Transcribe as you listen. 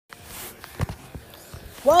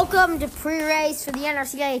Welcome to pre-race for the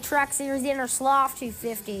NRRCAA Track Series, the Innersloth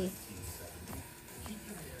 250.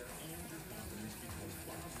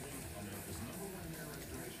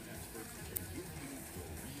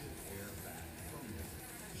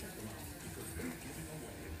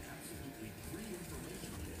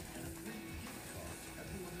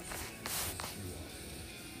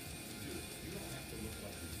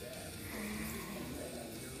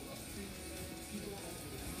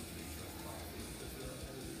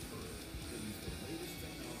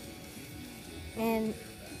 And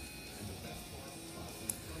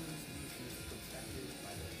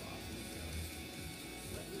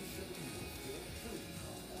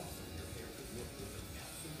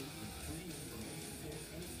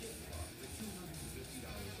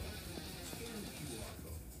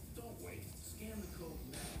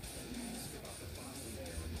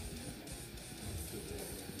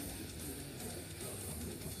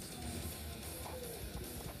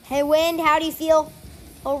hey, Wind, how do you feel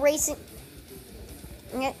racing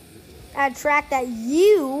a track that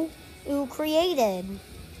you created?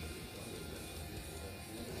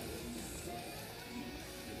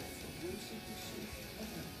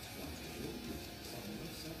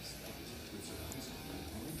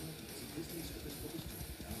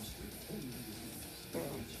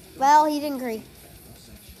 Well, he didn't agree.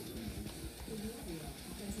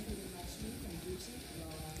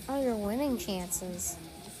 Oh, your winning chances.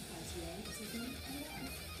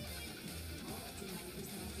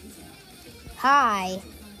 Hi.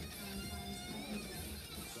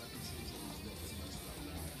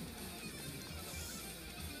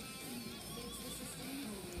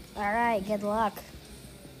 All right, good luck.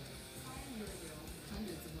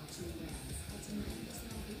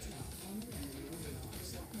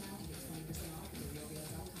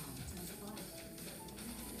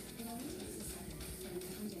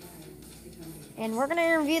 And we're going to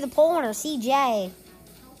interview the pole winner, CJ.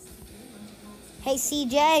 Hey,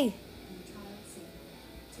 CJ.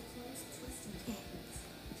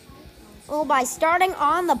 Well, by starting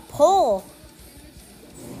on the pole.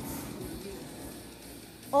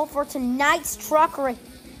 Oh, for tonight's truck race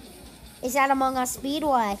is at Among Us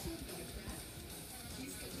Speedway.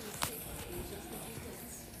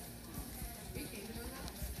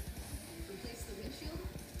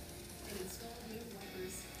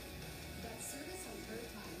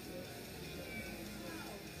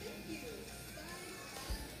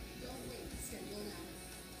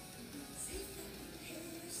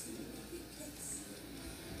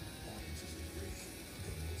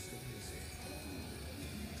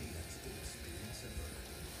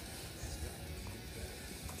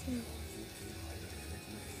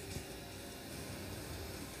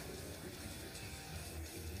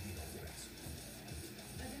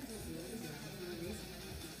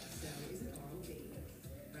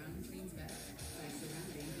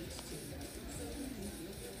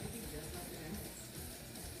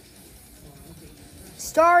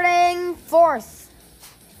 Starting fourth.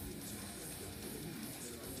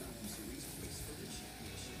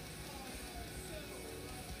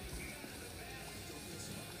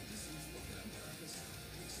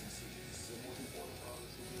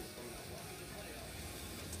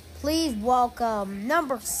 Please welcome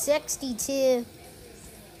number 62.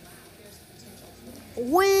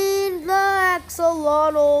 Win the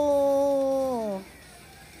axolotl.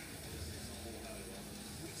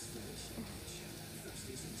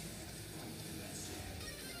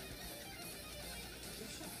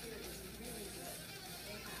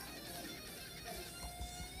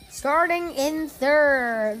 Starting in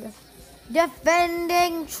third,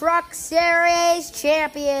 defending Truck Series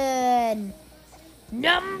champion,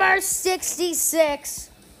 number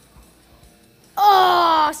 66,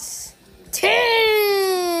 Austin.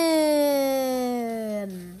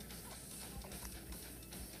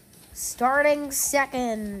 Starting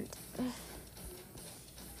second,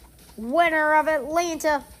 winner of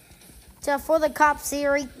Atlanta for the Cup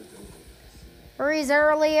Series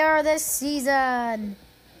earlier this season,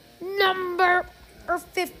 number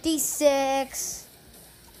 56,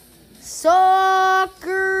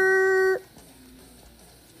 Soccer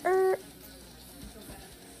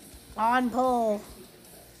on pole,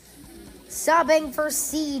 subbing for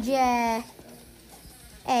CJ,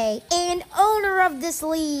 and owner of this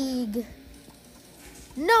league,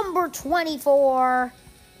 number 24,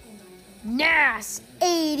 NAS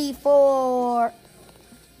 84.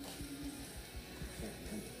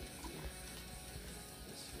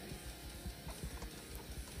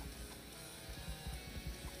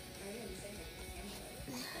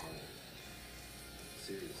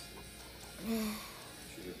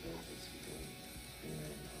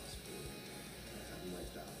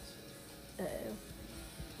 Uh-oh.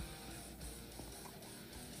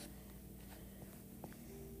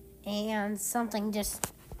 And something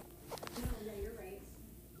just... No, you're right.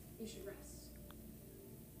 You should rest.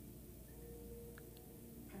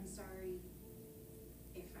 I'm sorry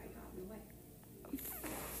if I got in the way.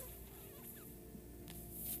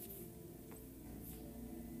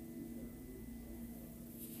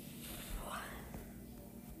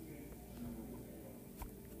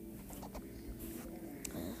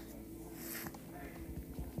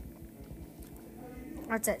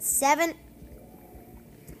 What's it?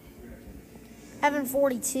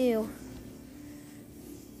 7:42.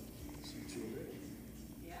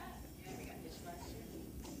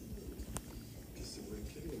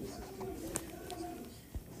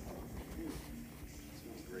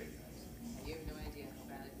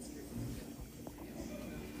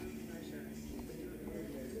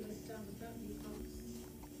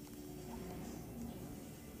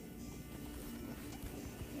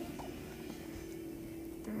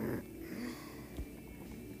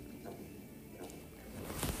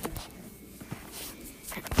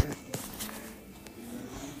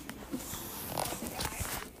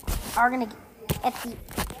 Are gonna get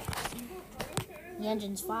the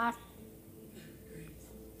engine's fire.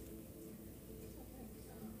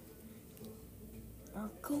 I'll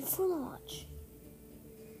go for launch.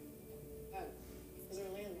 Oh, is our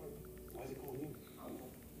landlord? Why is he calling you?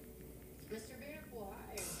 Mr. Vanpool,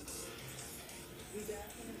 hi. We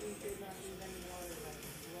definitely did not leave any water left to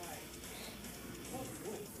dry.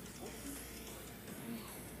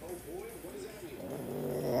 Oh boy, what does that mean?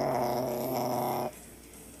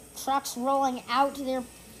 Trucks rolling out to their...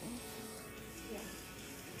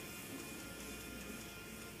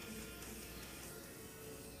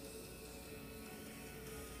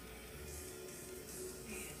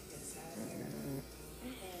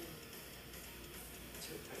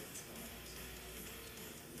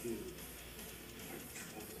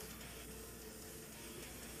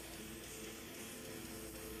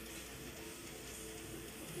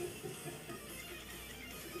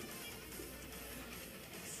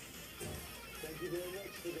 Thank you very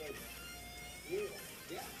much for the meal.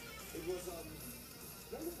 Yeah, it was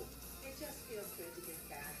wonderful. It just feels good to give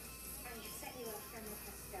back. I sent you a thermal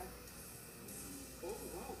pesto. Oh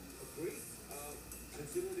wow, great.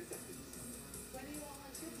 Consider it accepted. When are you all on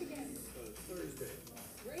shift again? Thursday.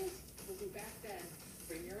 Great. We'll be back then.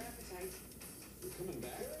 Bring your appetite. You're coming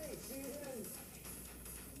back? Great, see you then.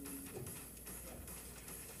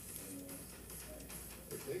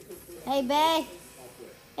 If they cook for us, Hey, Bay. I'll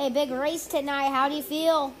quit. Hey, big race tonight. How do you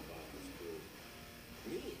feel?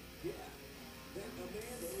 Me? Yeah. Then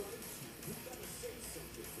Amanda likes you. You gotta say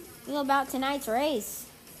something to her. Feel about tonight's race?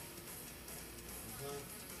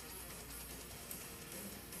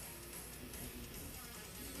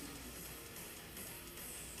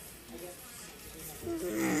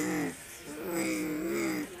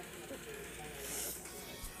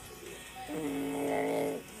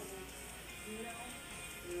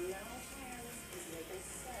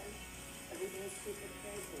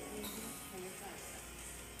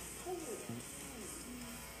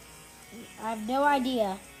 I have no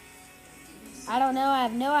idea. I don't know. I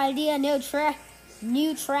have no idea. No track.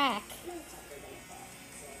 New track.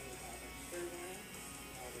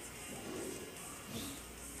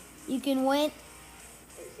 You can win.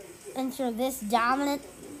 Enter this dominant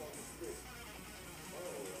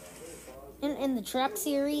in the truck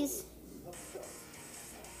series.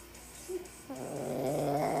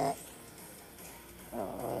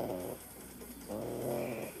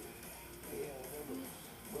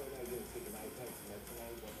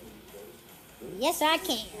 Yes, I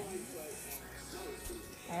can.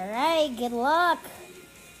 All right, good luck.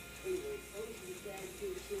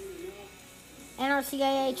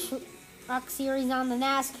 NRRCAA Truck Series on the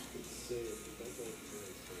NASCAR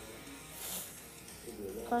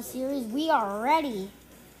Series. We are ready.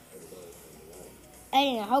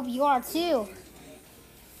 And I hope you are too.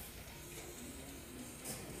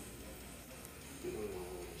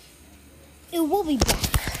 It will be back.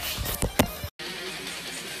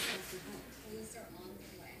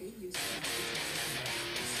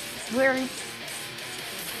 We're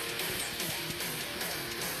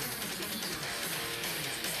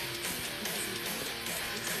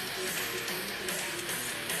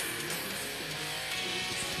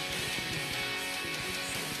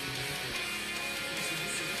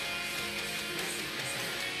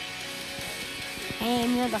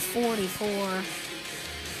and you're the 44.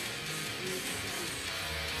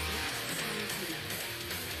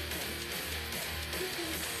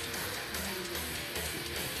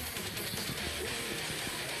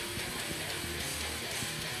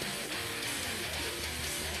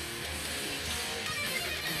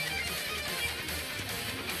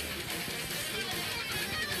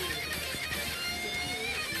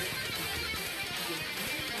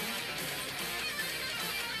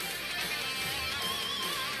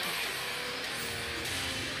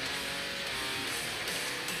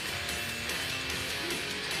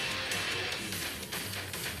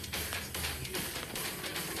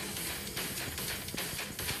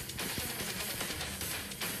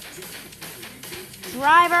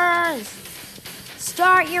 Drivers,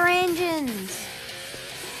 start your engines.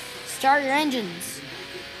 Start your engines.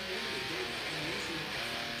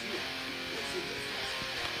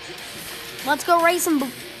 Let's go race some.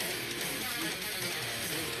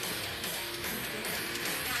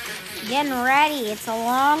 Getting ready. It's a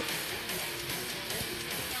long.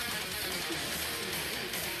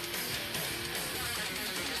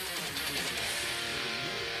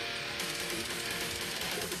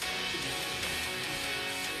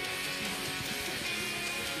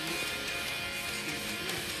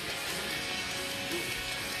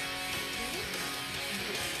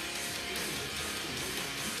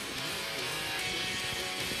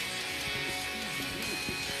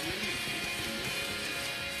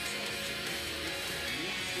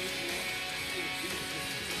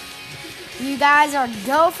 You guys are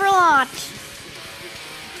go for launch.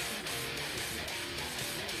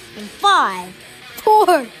 In 5,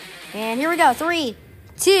 4, and here we go. 3,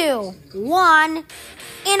 2, 1,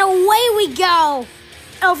 and away we go.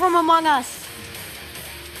 Oh, from among us.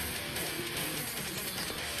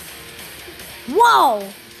 Whoa.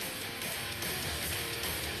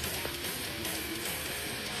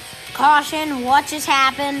 Caution, what just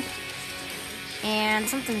happened? And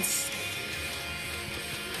something's...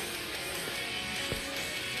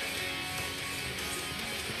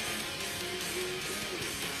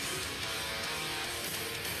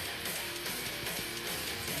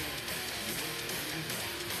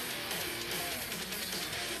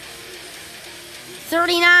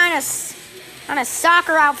 on a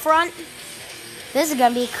soccer out front. This is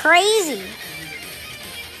gonna be crazy.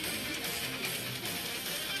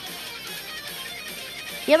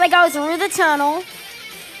 Here they go through the tunnel.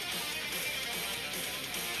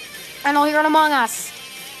 And they'll hear it among us.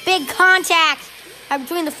 Big contact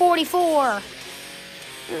between the 44.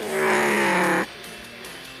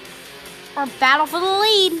 Or battle for the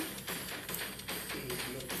lead.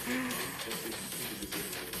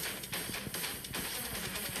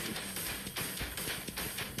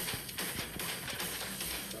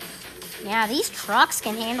 Yeah, these trucks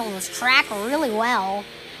can handle this track really well.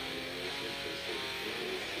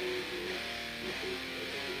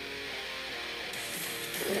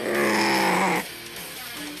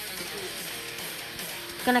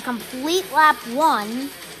 Gonna complete lap 1.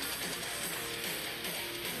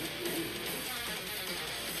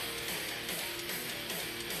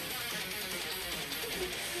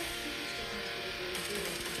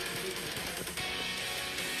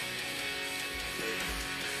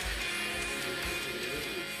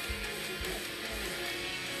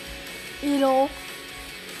 You know.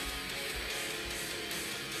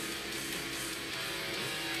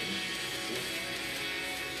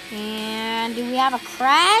 And do we have a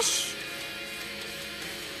crash?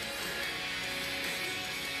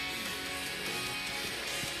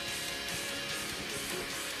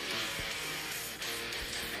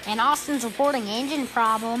 And Austin's reporting engine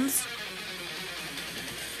problems.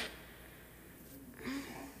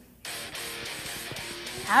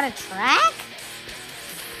 Out of track?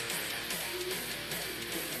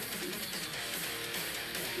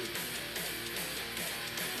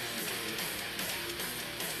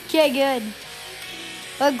 Okay, good.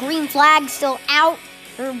 The green flag's still out.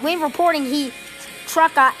 We're reporting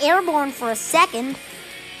truck got airborne for a second.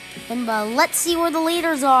 And let's see where the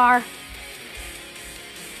leaders are.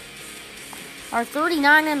 Our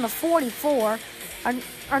 39 and the 44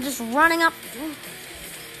 are just running up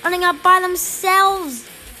by themselves.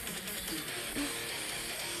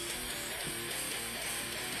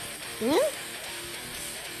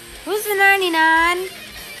 Who's the 99?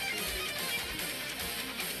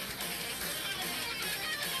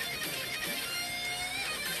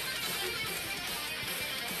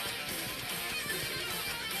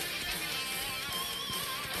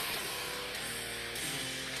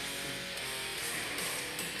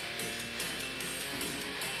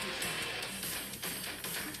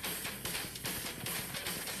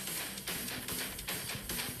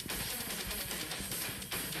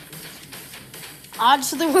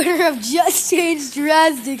 Odds to the winner have just changed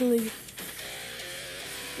drastically.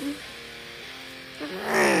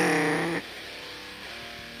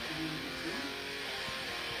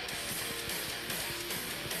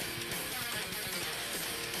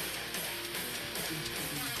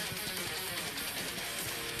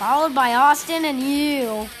 Followed by Austin and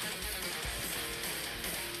you.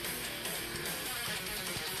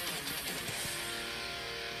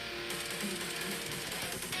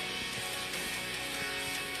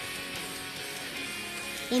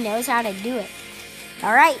 He knows how to do it.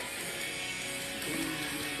 All right.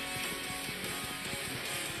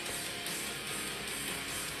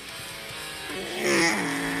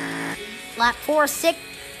 Lap 4, 6.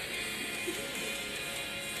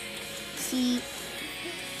 See.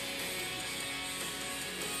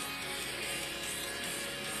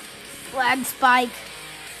 Flag spike.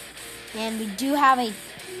 And we do have a.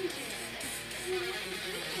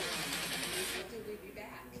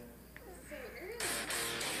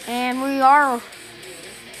 And we are.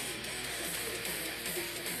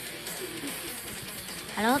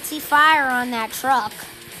 I don't see fire on that truck.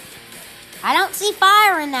 I don't see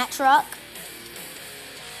fire in that truck.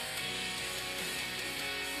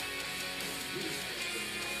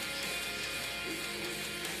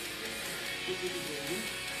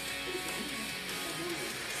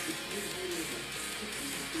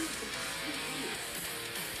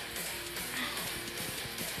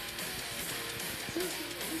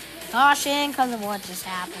 Caution because of what just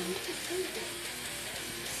happened.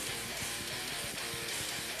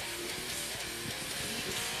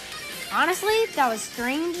 Honestly, that was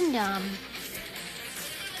strange and dumb.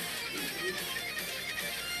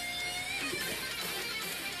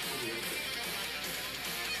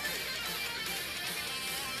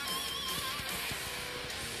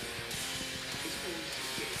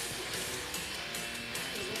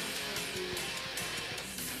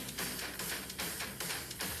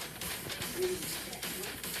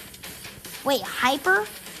 Wait, hyper?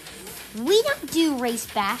 We don't do race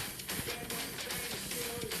back.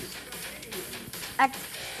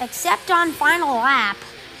 Except on final lap.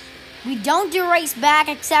 We don't do race back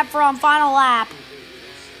except for on final lap.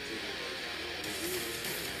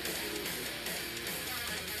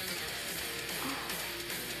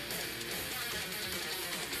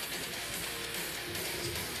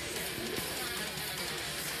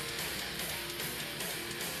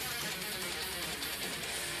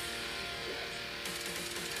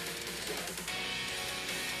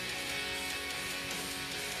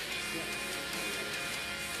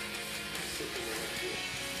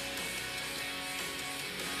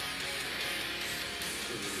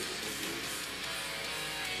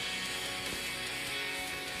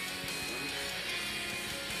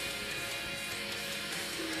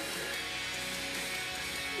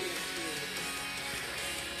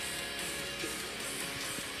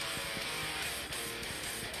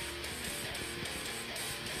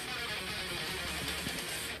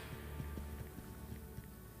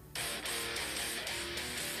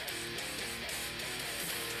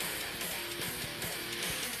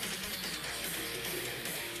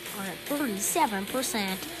 We're at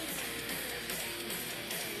 37%.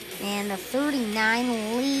 And the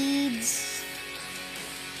 39 leads.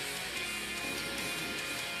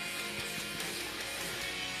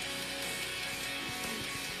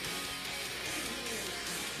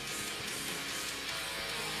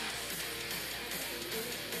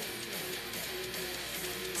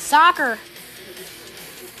 Soccer.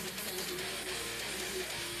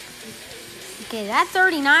 Okay, that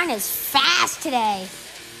 39 is fast today.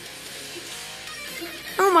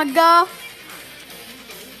 Oh my god.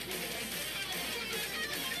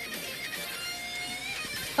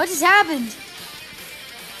 What just happened?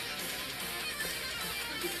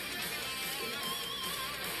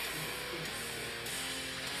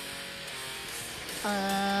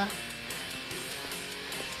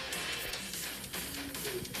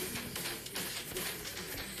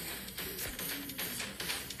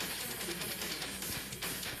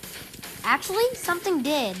 Actually, something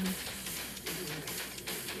did.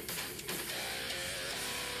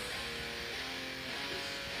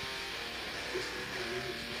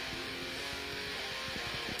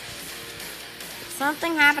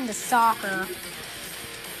 Something happened to soccer.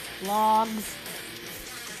 Logs.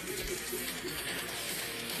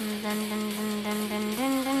 Dun, dun, dun, dun, dun,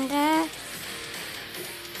 dun, dun, dun.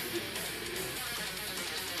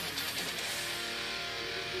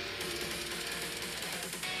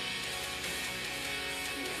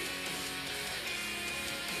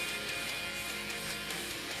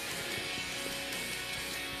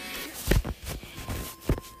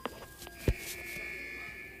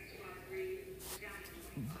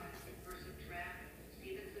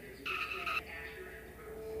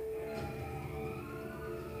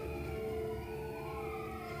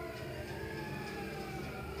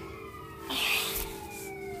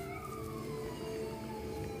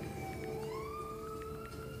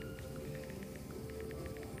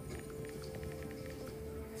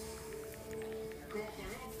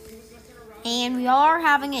 And we are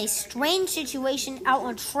having a strange situation out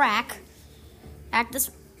on track at this.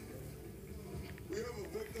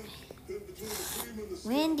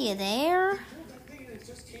 Randy, you there?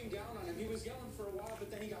 Just came down on him. He was yelling for a while, but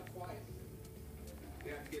then he got quiet.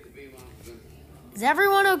 You have to get the beam off of him. Is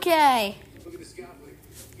everyone okay? Look at the scout lead.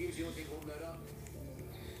 He was the only thing holding that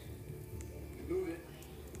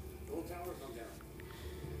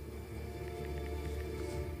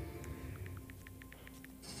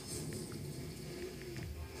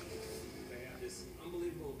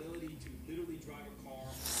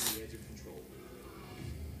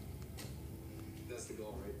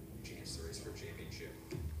for championship.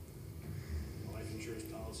 My life insurance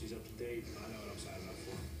policy's up to date. I know what I'm signing up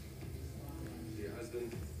for. Be a husband,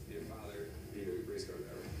 be a father, be a race car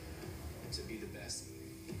driver. To be the best,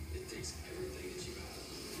 it takes everything that you have.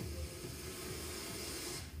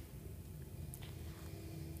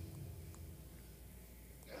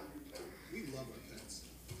 We love our pets,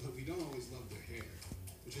 but we don't always love their hair,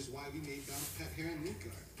 which is why we made Bounce Pet Hair and Lint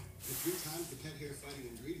Guard. With 3 times the pet hair fighting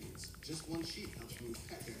ingredients, just one sheet helps remove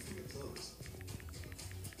pet hair from your clothes.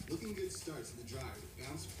 Looking good starts in the dryer with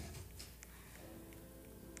Bounce Pet.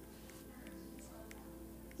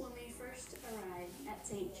 When we first arrived at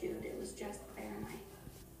St. Jude, it was just Claire and I.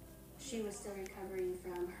 She was still recovering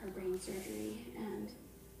from her brain surgery, and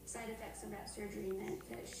side effects of that surgery meant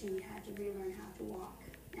that she had to relearn how to walk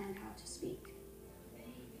and how to speak.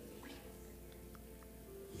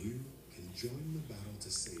 You can join the battle to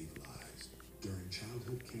save lives during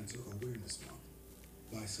Childhood Cancer Awareness Month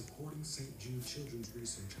by supporting St. Jude Children's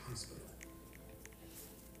Research Hospital.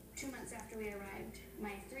 2 months after we arrived,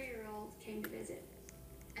 my 3-year-old came to visit,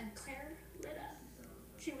 and Claire lit up.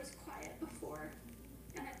 She was quiet before,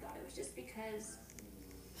 and I thought it was just because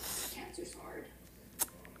cancer's hard.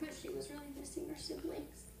 But she was really missing her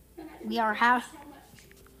siblings, and I didn't We are realize how- how much.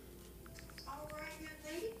 All right, young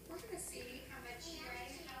lady, we're gonna see how much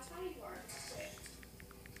strength and how tall you are.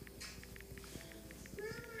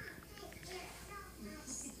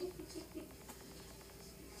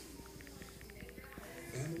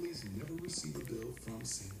 Families never receive a bill from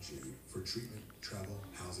St. Jude for treatment, travel,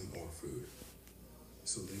 housing, or food,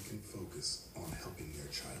 so they can focus on helping their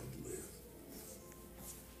child live.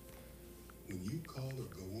 When you call or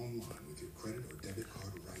go online with your credit or debit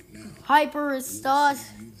card right now, Hyper is we'll stuck.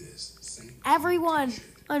 send you this St. Jude Everyone,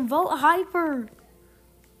 t-shirt. unvote Hyper.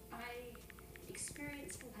 I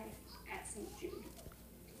experienced life at St. Jude.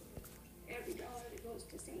 Every dollar that goes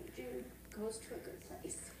to St. Jude goes to a good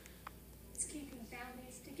place. It's keeping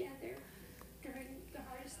families together during the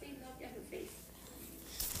hardest thing they'll ever face.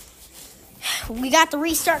 We got the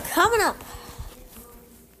restart coming up.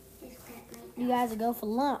 You guys will go for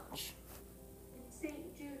lunch.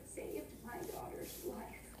 St. Jude saved my daughter's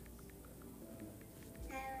life.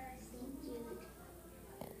 St. Jude.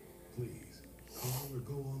 Please, call or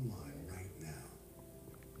go online right now.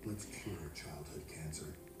 Let's cure childhood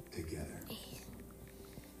cancer together.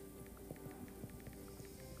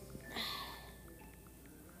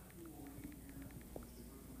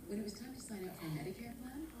 When it was time to sign up for a Medicare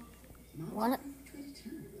plan, Mom What? took a way to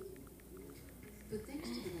turn. But thanks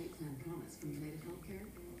to the right plan promise from United Healthcare,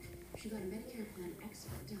 she got a Medicare plan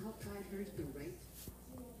expert to help guide her to the right.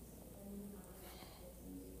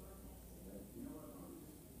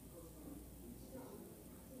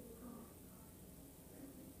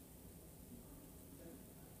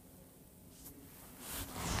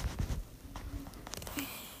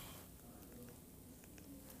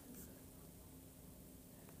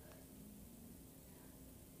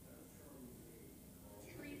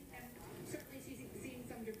 Trees and certainly seeing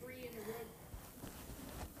some debris in the road.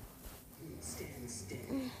 Stand steady.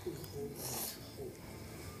 We hold on to hope.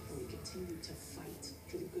 And we continue to fight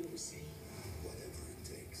for the good of the city. Whatever it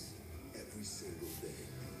takes, every single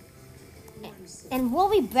day. One city. And we'll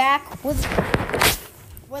be back with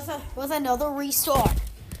another restart.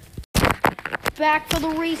 Back for the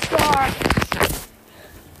restart.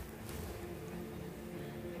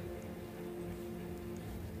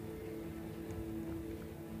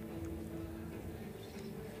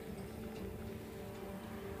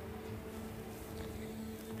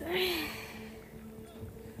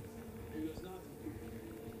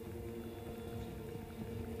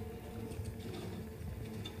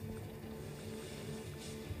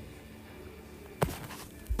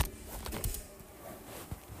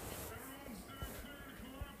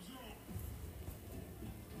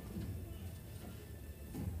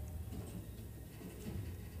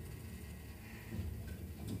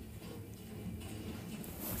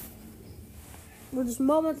 We're just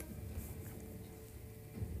moments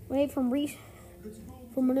away from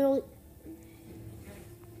an early.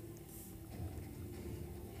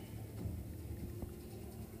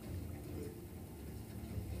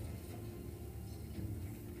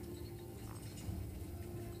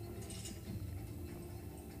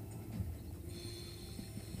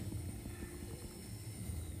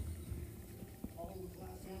 All on the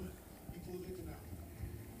platform, people are looking out.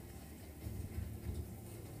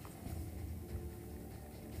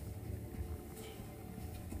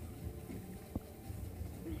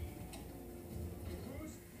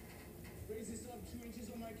 Bruce, raise this up 2 inches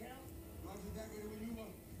on my count. Roger that, ready when you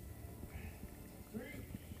are. 3,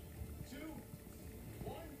 2,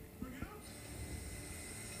 1, bring it up.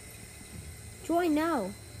 Enjoy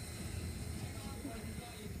now.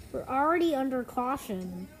 We're already under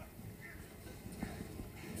caution.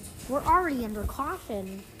 We're already under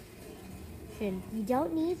caution. You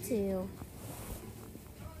don't need to.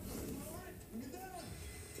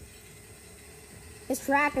 This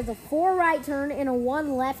track is a 4 right turn and a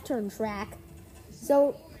 1 left turn track.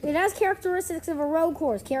 So it has characteristics of a road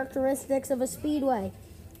course, characteristics of a speedway,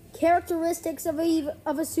 characteristics of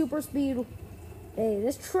a super speedway. Hey,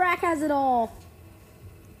 this track has it all.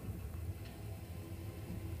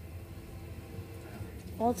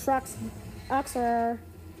 All trucks are.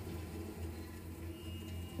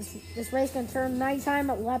 This race gonna turn nighttime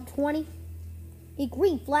at lap 20. A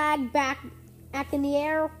green flag back in the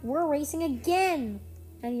air. We're racing again.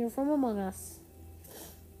 And you're from among us.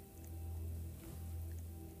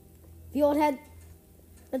 Field head.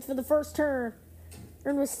 That's for the first turn.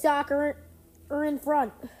 Turn with stock are in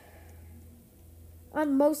front.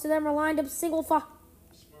 And most of them are lined up single file.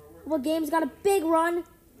 Well, game's got a big run.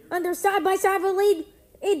 And they're side by side for the lead.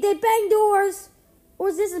 They bang doors. Or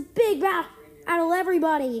is this a big battle out of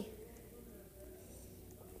everybody?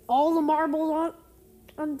 All the marbles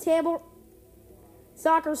on the table.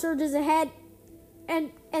 Soccer surges ahead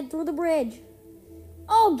and through the bridge.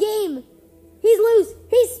 Oh, game. He's loose.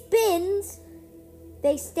 He spins.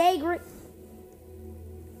 They stagger it.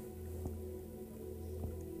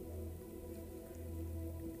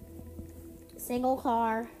 Single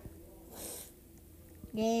car.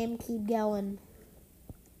 Game, keep going.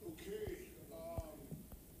 Okay.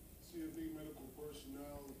 CFE medical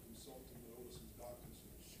personnel consulting with Otis's doctors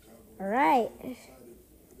in Chicago. All right.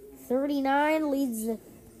 39 leads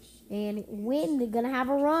and Wind gonna have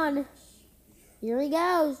a run. Here he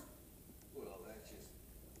goes.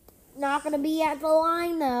 Not gonna be at the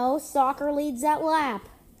line though. Soccer leads that lap.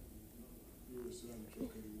 You're a sound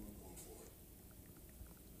truck, anyone going for it.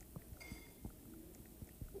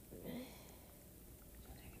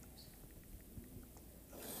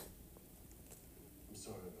 I'm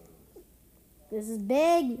sorry about it. This is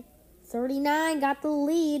big. 39 got the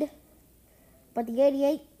lead. But the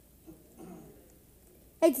 88.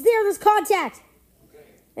 It's there, there's contact. Okay.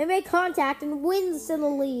 They make contact and wins to the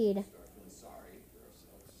lead. Start feeling sorry for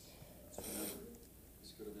ourselves. Remember,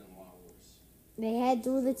 this could have been a lot worse. They head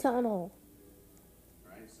through the tunnel.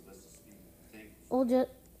 Right? So let's just be thankful.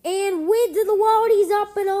 And wins to the wall. He's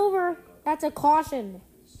up and over. That's a caution.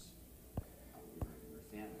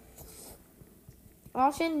 We're family.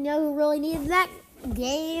 Caution, you know who really needs that?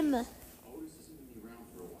 Game. Otis isn't going to be around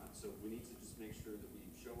for a while, so we need to just make sure that we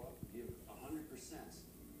show up and give 100%.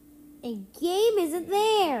 And Game isn't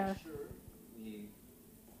there. Sure,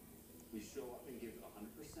 we show up and give 100%.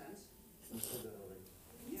 You said that already.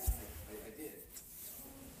 Yeah, I did. So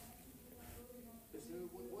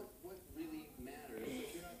what really matters? The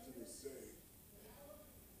captain is saying,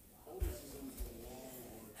 Otis is in for a long,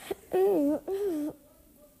 hard day.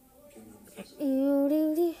 Can emphasize.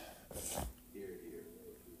 Here.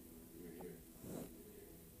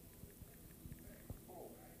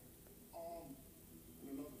 Oh, and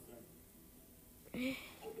another thing.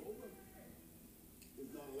 Although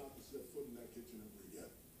is not allowed to set foot in that kitchen ever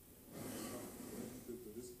again. If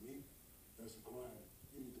this meat, that's a crime.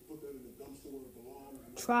 You need to put that in the dumpster where it belongs.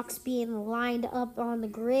 Trucks being lined up on the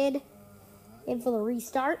grid. In for the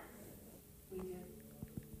restart.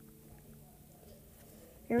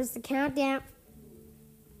 Here's the countdown.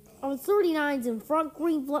 Oh, 39's in front.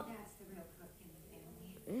 Green flag. That's the real cook in the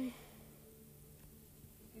family.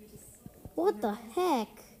 You're just What the heck?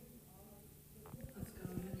 what's going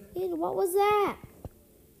on? Dude, what was that?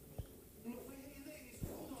 Thanks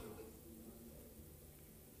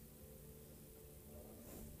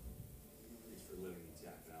for letting me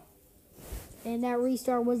tap out. And that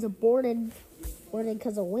restart was aborted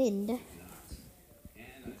because of wind. And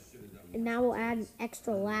I should have done And now we'll add an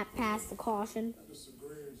extra lap past the caution. This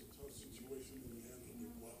agree is a tough situation and you handled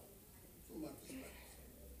it well. From my perspective.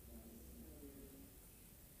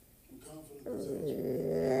 I'm confident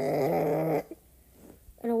this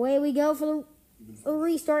And away we go for the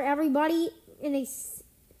restart. Everybody in a...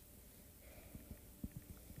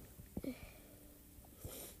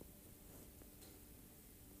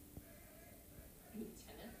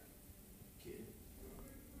 kid.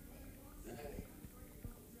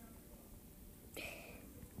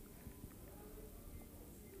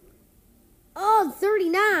 Oh,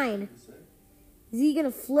 39. Is he going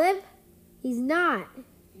to flip? He's not.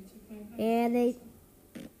 And they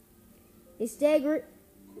stagger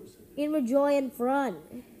in with Joy in front.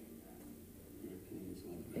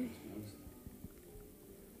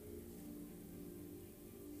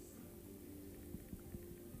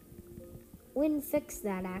 Win fixed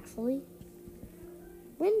that, actually.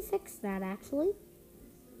 We didn't fix that, actually.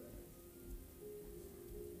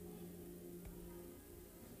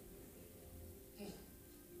 Hey.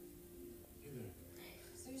 Hey there.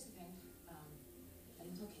 So here's the thing. I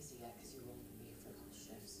didn't tell Casey yet because you were only gonna be here for a couple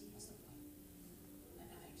shifts, most of them. And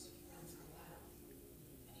now that you're sticking around for a while,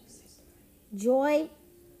 I need to say something. Joy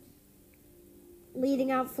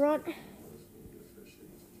leading out front.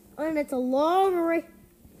 And it's a long race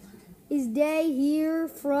day here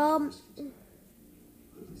from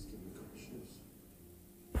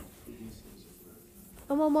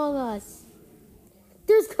Among Us.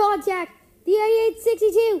 There's contact. The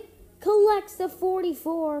A862 collects the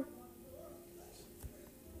 44.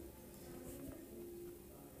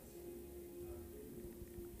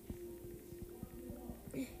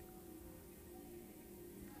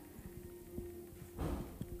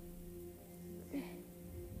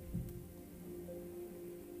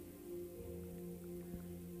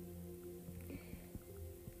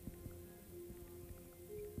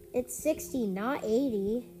 It's 60, not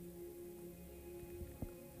 80.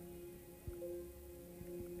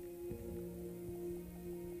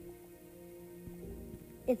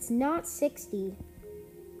 It's not 60.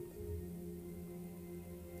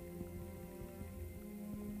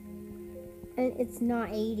 And it's not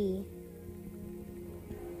 80.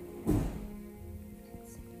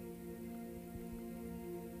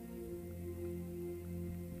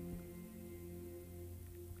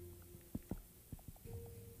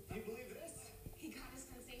 Can you believe this? He got his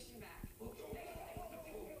sensation back. But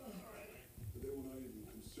they will not even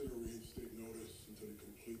consider reinstate notice until he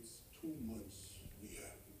completes 2 months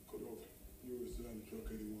rehab. Cordova, you resign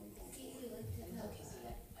truck 81 on board. I didn't tell Casey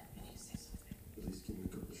yet. I need to say something. At least give me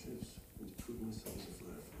a couple shifts and to prove myself as a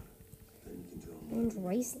firefighter. Then you can tell me. And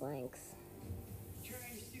race length.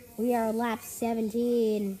 We are lap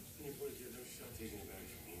 17. And your boys got no shot taking it back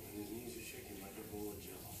from me when his knees are shaking like a bowl of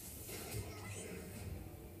jello.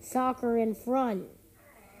 Soccer in front.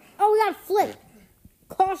 Oh, we got flip.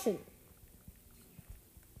 Caution.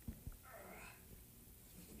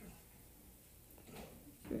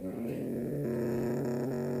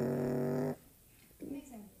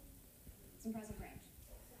 Amazing. It's impressive range.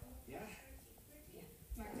 Yeah?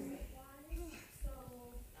 Mark. I was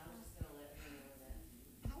just gonna let her know that.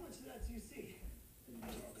 How much of that do you see? What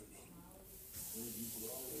are you talking about? Heard you put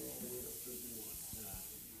all the way to 51.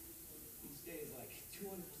 Each day is like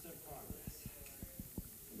 200% progress.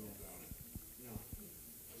 I don't doubt it. No.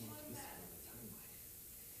 Come on, this is on the timeline.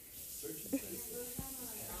 Surgeon says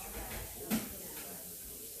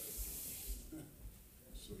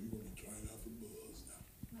So you're gonna be trying out for buzz now.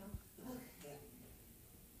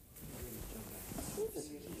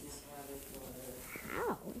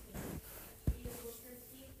 Ow.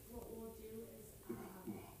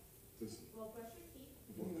 Listen, before that,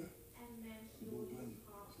 we'll blend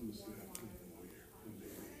some of the staff come over here when they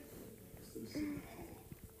leave. Instead of sitting at home,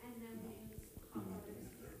 we're not doing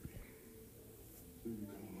therapy. So you'll be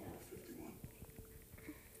coming home at 51.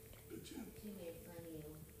 Good Jim. She made fun of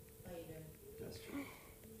you. Fighter. that's true.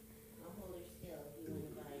 I'll hold her still if It you would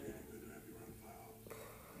want be to bite really her. good to have you run foul.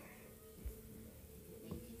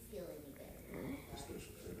 Makes you feel any better. A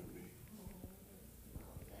special favor to me.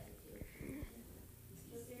 Well, gratitude.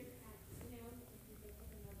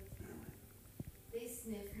 They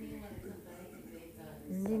sniff me when I come back and they've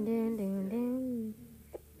gotten Dun, dun, dun, dun.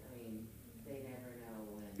 I mean, they never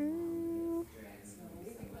know when mom gets dragged home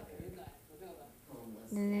some other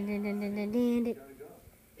homeless Dun, dun, gal. dun, dun, dun, dun, dun.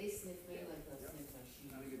 They sniff me like they'll sniff my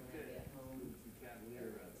shoes when I get home.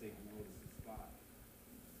 Cavalier taking over the spot.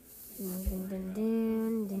 Dun, dun,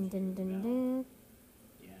 dun, dun, dun, dun, dun.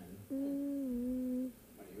 Yeah. Mm.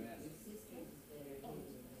 Why do you ask? Your sister's is better than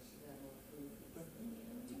you because she got more food than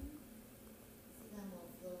you. She got more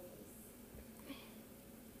focus.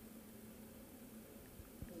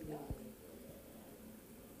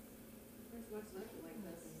 There's much left like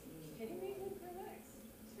this. Kidding me? Look, relax.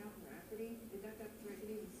 Shout and Rafferty. They ducked up before I could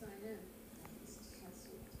even sign in.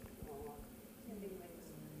 Can't be like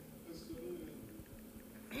this. That's the man.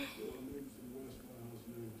 Well, I'm in from West Miles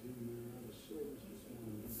 19. They're out of service this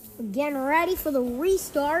morning. We're getting ready for the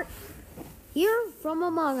restart here from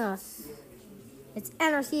Among Us. It's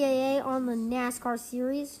NRCAA on the NASCAR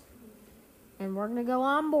series. And we're going to go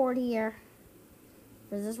on board here.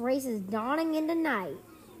 Because this race is dawning into night.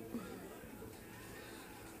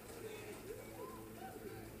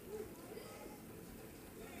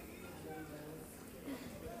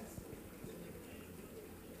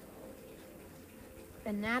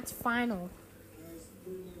 And that's final. Guys,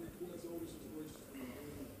 the third line requires all this inspiration from the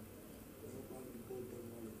game. To help out in the bullpen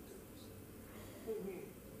run of the games.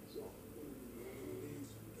 So, whatever needs,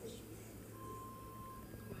 that's your man right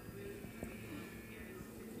there.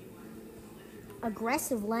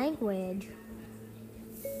 aggressive language.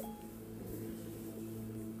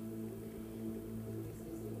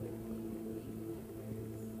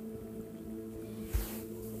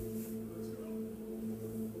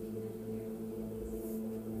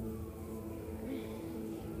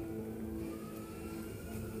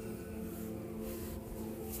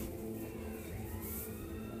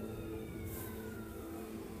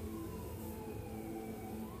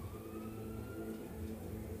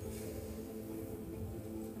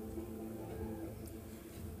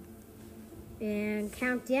 And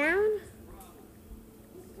count down.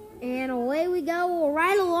 And away we go,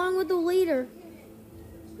 right along with the leader.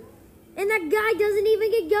 And that guy doesn't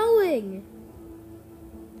even get going.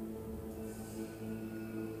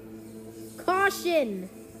 Caution.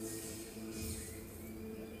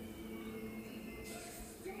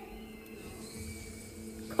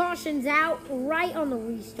 Caution's out right on the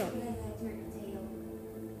restart.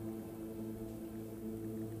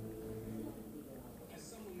 As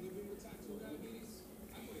someone living with type 2 diabetes,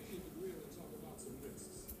 I'm going to keep it real and talk about some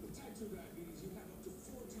risks. With type 2 diabetes, you have up to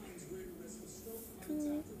 4 times greater risk of stroke, heart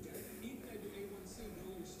attack, or death. Even at your A1C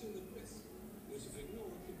low, you're still at risk. Which if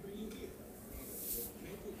ignored could bring you here.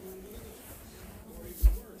 May put you in the other house. Or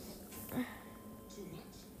even worse. Too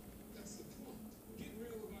much? That's the point. Get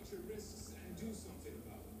real about your risks and do something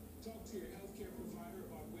about it. Talk to your healthcare provider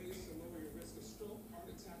about ways to lower your risk of stroke, heart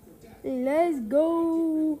attack, or death. Let's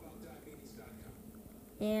go.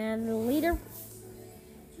 And the leader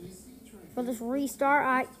for this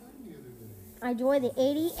restart, I joined the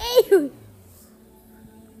 88. You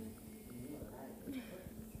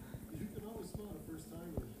can always spot a first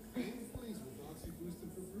timer. Only freeze with Oxy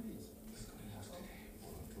Boosted for freeze.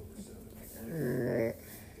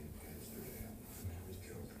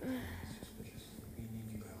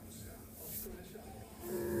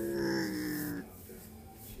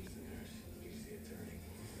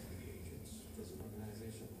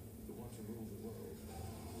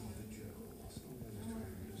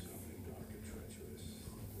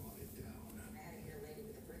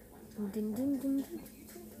 Dun, dun, dun, dun.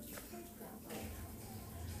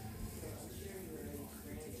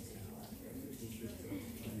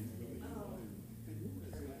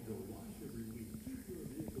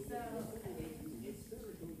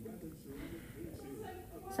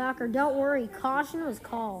 Soccer, don't worry. Caution was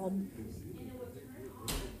called.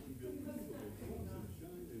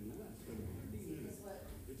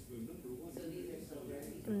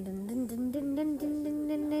 Dun, dun, dun, dun, dun, dun, dun, dun,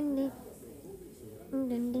 dun, dun. Dun,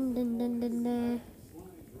 dun, dun, dun, dun, dun, dun.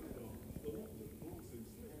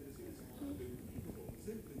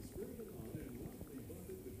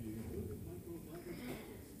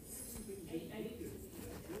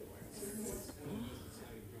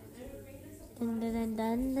 Dun, dun,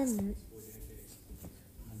 dun, dun, dun.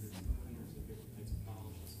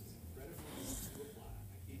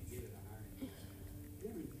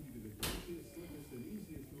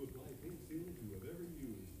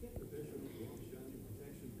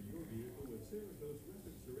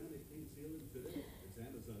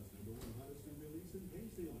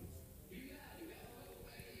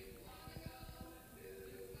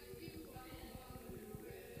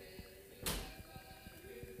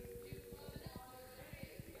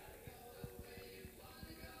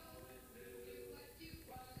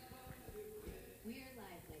 We're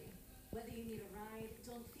lively. Whether you need a ride,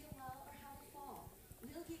 don't feel well, or have a fall,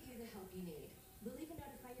 we'll get you the help you need. We'll even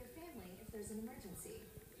notify your family if there's an emergency.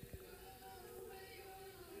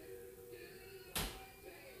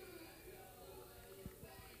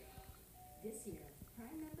 This year,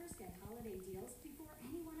 Prime members get holiday deals before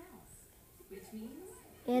anyone else, which means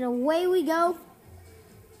And away we go.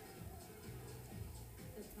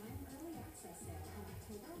 the Prime Early Access Sale on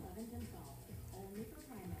October 11th and 12th, only for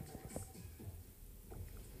Prime members.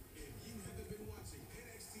 If you haven't been watching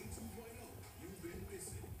NXT 2.0, you've been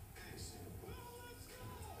missing action. Well, let's go!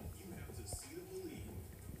 You have to see to believe.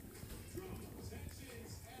 Drama,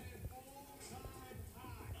 tensions at an all-time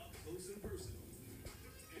high. Up close and personal.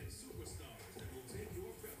 And superstars that will take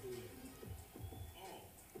your breath away. All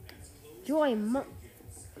as close Joy. NXT 2.0.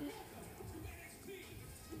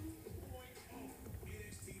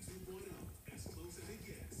 NXT 2.0. As close as it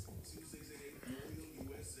gets. Tuesdays at 8 only on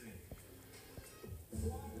USA.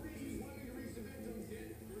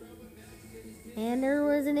 And there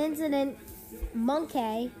was an incident.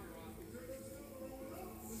 Monkey.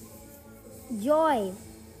 Joy.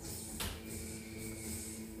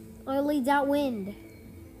 Or leads out wind.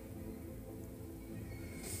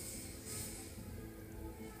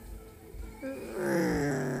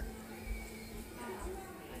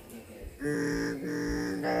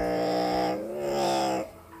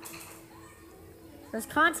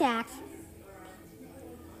 contact.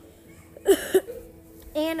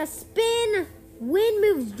 And a spin. Win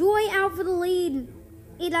moves Joy out for the lead.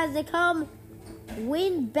 It has to come.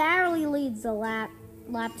 Win barely leads the lap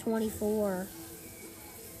 24.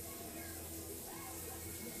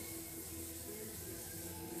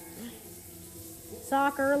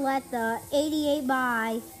 Soccer let the 88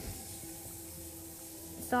 by.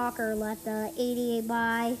 Soccer let the 88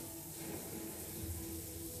 by.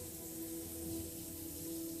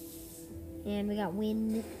 And we got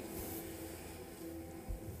Win.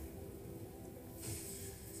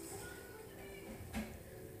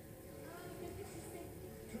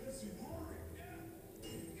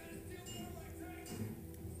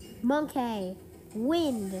 Monkey,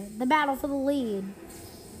 Wind, the battle for the lead.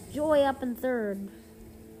 Joy up in third.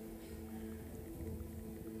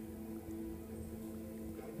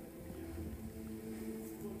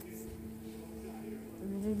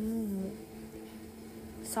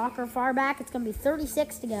 Soccer far back. It's going to be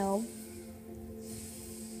 36 to go.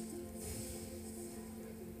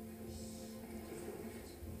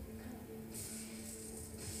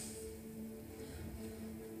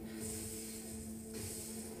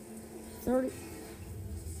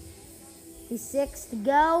 Six to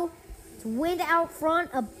go. It's Wind out front.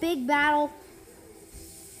 A big battle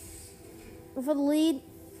for the lead.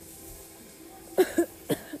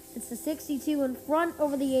 It's the 62 in front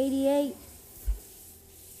over the 88.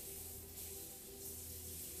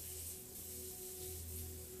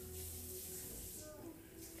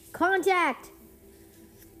 Contact.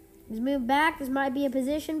 He's moved back. This might be a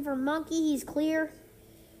position for Monkey. He's clear.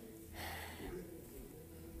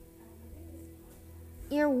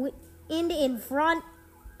 Here, in front.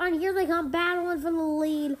 And here they come battling for the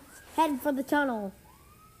lead. Heading for the tunnel.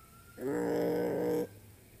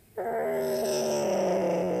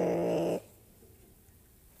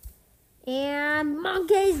 And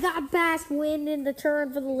Monkey's got past Wind in the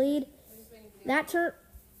turn for the lead. That turn,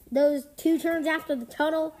 those two turns after the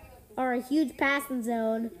tunnel are a huge passing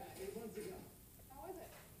zone.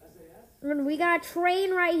 And we got a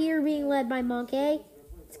train right here being led by Monkey.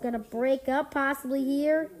 It's going to break up possibly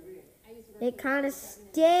here. It kind of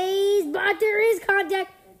stays, but there is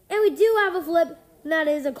contact. And we do have a flip, and that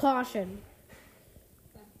is a caution.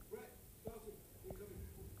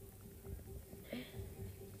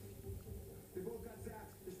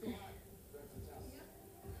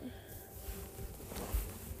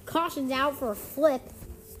 Caution's out for a flip.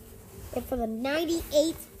 And for the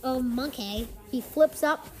 98th of Monkey, he flips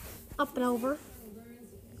up and over.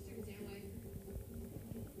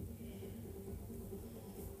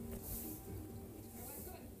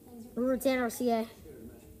 Over to NRRCAA.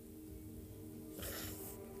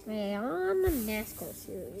 Hey, on the NASCAR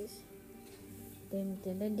series. Dun,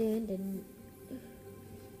 dun, dun, dun, dun.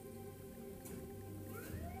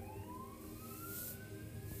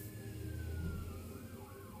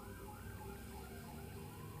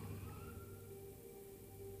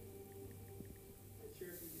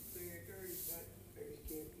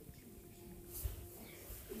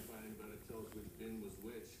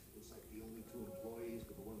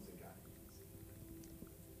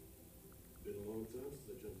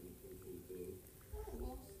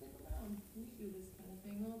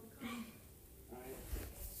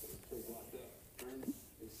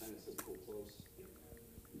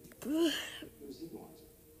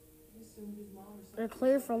 They're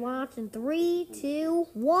clear for launch in 3, 2,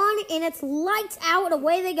 1, and it's lights out.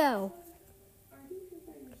 Away they go.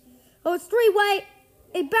 Oh, it's three-way.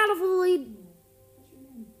 A battle for the lead.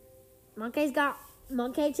 Monkey's got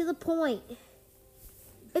Monkey to the point.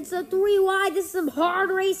 It's a 3 wide. This is some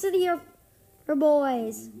hard racing here for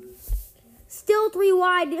boys. Still 3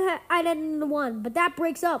 wide. I did into 1, but that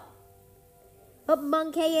breaks up. Up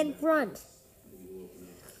Monkey in front.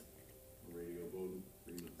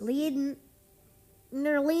 Leading. And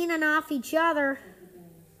they're leaning off each other.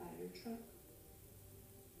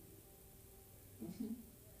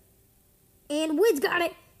 And Wood's got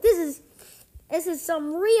it. This is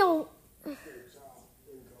some real.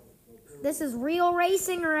 This is real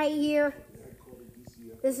racing right here.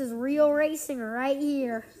 This is real racing right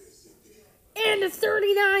here. And the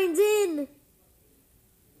 39's in.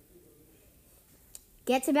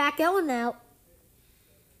 Gets it back going now.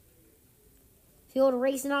 Field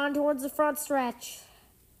racing on towards the front stretch.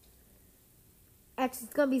 It's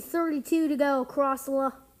going to be 32 to go across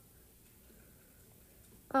the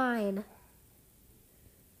line.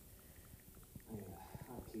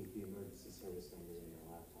 I'll keep the emergency service number in your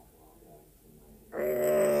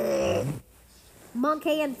laptop.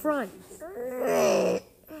 Monkey in front.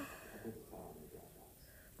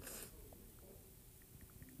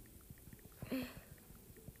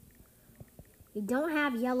 We don't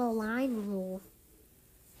have yellow line rule.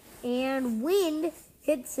 And wind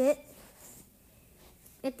hits it.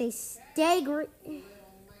 If they stay green. Little Michael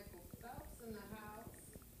Phelps in the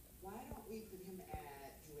house. Why don't we put him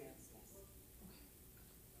at Joanne's desk?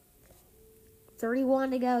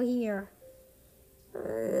 31 to go here.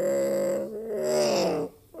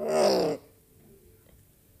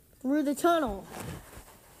 Through the tunnel.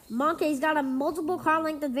 Monkey's got a multiple car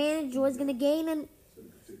length advantage. Joy's going to gain in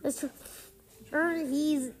this turn.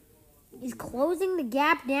 He's closing the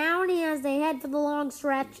gap down as they head for the long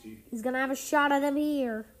stretch. He's going to have a shot at him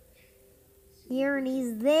here. And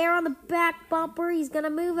he's there on the back bumper. He's going to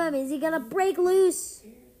move him. Is he going to break loose?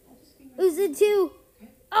 Who's it to?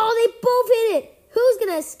 Oh, they both hit it. Who's going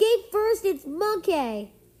to escape first? It's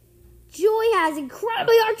Monkey. Joy has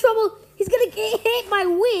incredibly hard trouble. He's going to get hit by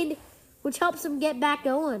wind, which helps him get back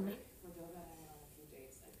going.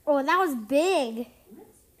 Oh, that was big.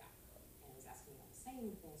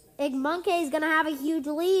 Big Monkey is going to have a huge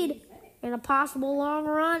lead and a possible long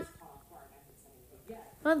run.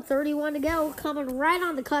 31 to go, coming right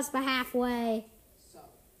on the cusp of halfway.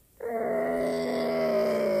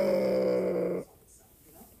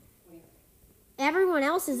 Everyone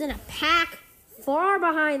else is in a pack far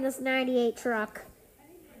behind this 98 truck.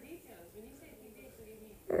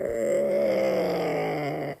 And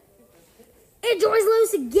Joy's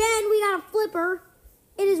loose again. We got a flipper.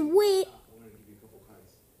 It is wind.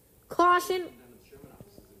 Caution.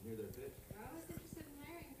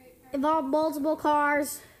 Involved multiple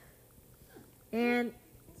cars. And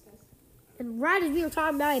right as we were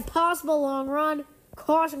talking about a possible long run,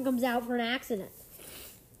 caution comes out for an accident.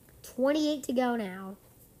 28 to go now.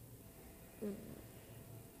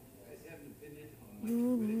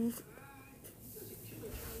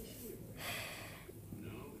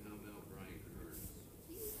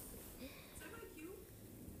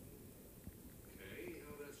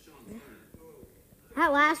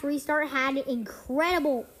 That last restart had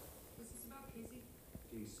incredible.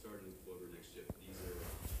 He's starting to floater next shift. These are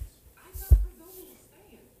I thought Perdomo was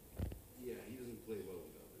staying. yeah, he doesn't play well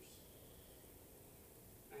with others.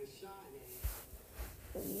 I saw that.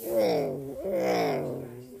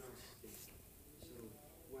 So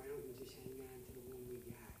why don't we just hang on to the one we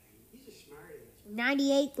got? He's a smart ass.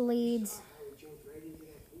 98 leads. How he jumped right into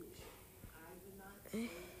that bush. I did not say he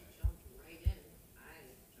jumped right in. I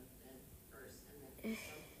jumped in first and then he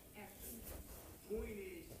jumped after me. Point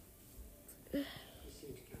is, he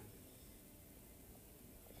seems confident.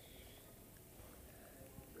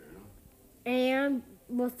 Fair enough. And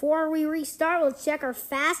before we restart, let's check our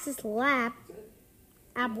fastest lap.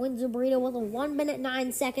 App wins the burrito with a 1 minute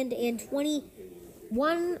 9 second and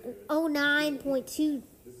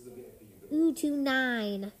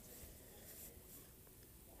 21:09.229.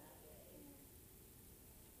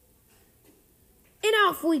 And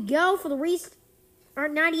off we go for the restart. Our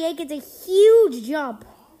 98 gets a huge jump.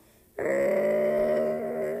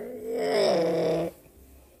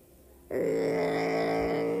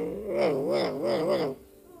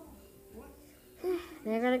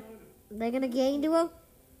 They're gonna gain to him.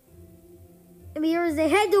 And here is they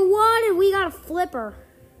head to one, and we got a flipper.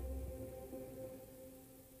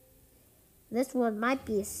 This one might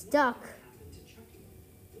be stuck.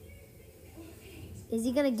 Is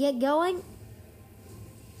he gonna get going?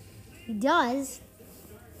 He does.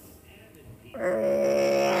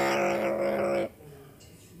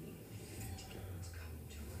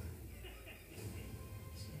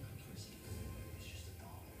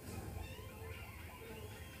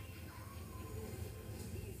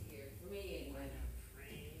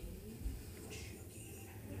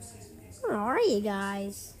 Where are you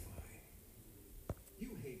guys?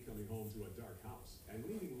 You hate coming home to a dark house, and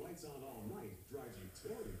leaving lights on all night drives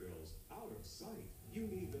utility bills out of sight. You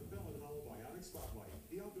need the Bell & Howell Bionic Spotlight,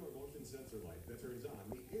 the outdoor motion sensor light that turns on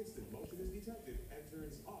the instant motion is detected and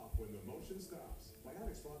turns off when the motion stops.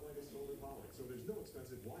 Bionic Spotlight is solar powered, so there's no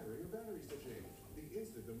expensive wiring or batteries to change. The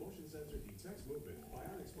instant the motion sensor detects movement,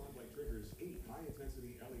 Bionic Spotlight triggers 8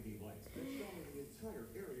 high-intensity LED lights that shower the entire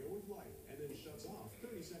area with light, and then shuts off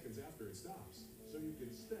 30 seconds after it stops. So you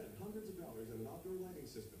can spend hundreds of dollars on an outdoor lighting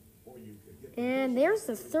system, or you can get And there's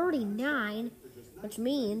the 39, which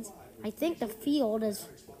means I think the field is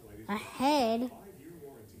ahead. 5-year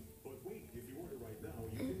warranty. But wait, if you order right now,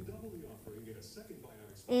 you can double the offer and get a second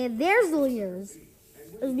Bionic Spotlight. And there's the leaders.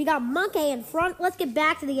 We got Monkey in front. Let's get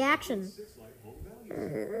back to the action. 6 light home value.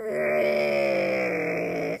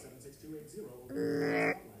 76280 or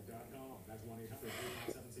BionicSpotlight.com. That's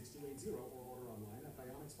 1-800-857-6280 or order online at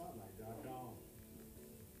BionicSpotlight.com.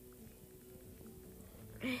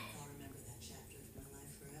 I'll remember that chapter of my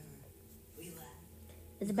life forever. We laughed.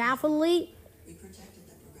 It's a battle for the lead.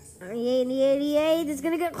 98 and the 88 is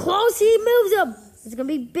going to get close. He moves him. It's going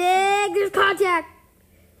to be big. There's contact.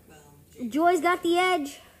 Joy's got the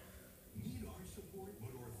edge. Need arch support,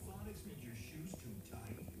 but orthotics make your shoes too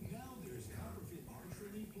tight? Now there's Copperfit Arch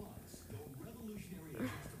Relief Plus, the revolutionary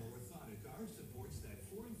adjustable orthotic arch supports that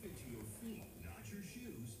form fit to your feet, not your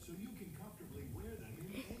shoes, so you can comfortably wear them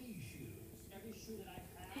in any shoes. Every shoe that I've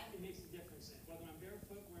had, it makes a difference. Whether I'm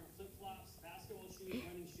barefoot, wearing flip-flops, basketball shoes,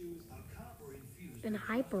 running shoes. A copper-infused And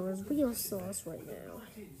Hyper is real sauce right now.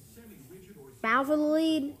 Bow for the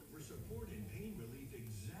lead. for support and pain relief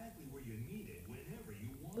exactly where you need it, whenever you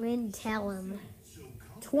want. And tell him.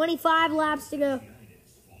 25 laps to go.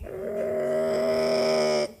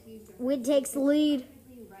 Wind takes the lead.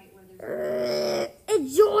 And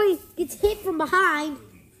Joy gets hit from behind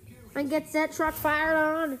and gets that truck fired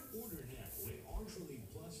on. Order now at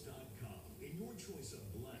archreliefplus.com in your choice of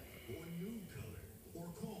black or nude color, or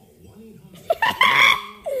call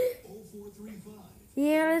 1-800-0435.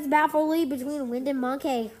 Yeah, it's battle for the lead between Wind and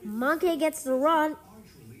Monkey. Monkey gets the run,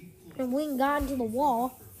 and Wind got into the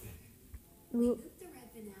wall.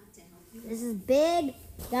 This is big.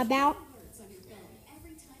 Got about.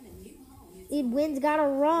 Wind's got to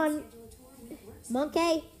run.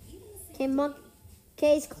 Monkey. Can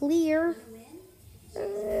Monkey's clear?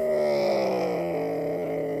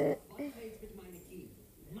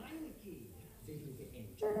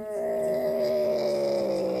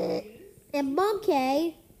 And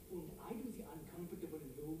Monkey.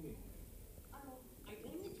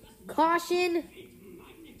 Caution.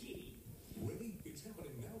 Ready? It's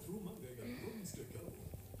happening now through Monday at Rooms to Go.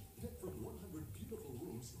 Get from 100 beautiful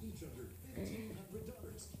rooms, each under $1,500.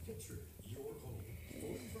 Picture your home,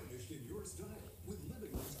 fully furnished in your style, with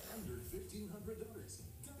living rooms under $1,500,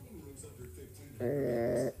 dining rooms under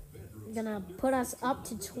 $1,500, bedrooms Gonna put us up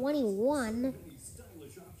to 21. many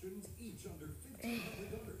stylish options, each under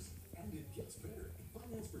 $1,500. And it gets better.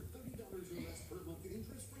 Finance for $30 or less per month,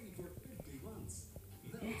 interest-free for 50 months.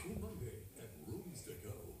 Now through Monday at Rooms to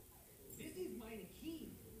Go. This is meine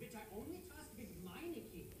key, but I only trust with meine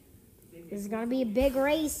key. This is gonna be a big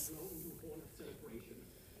race.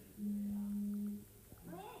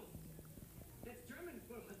 That's German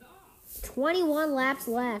for Huzzah. 21 laps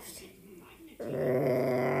left. Finished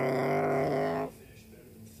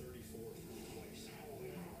better than 34 twice.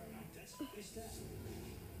 That's a nice step.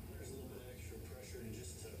 There's a little bit of extra pressure, and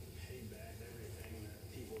just to pay back everything that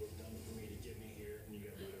people have done for me to get me here, and you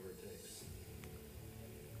gotta do whatever it takes.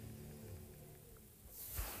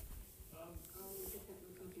 I'll get that look off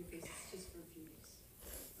your faces just for a few days.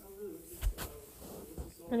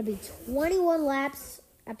 Gonna be 21 laps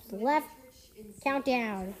up to the left.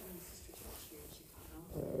 Countdown.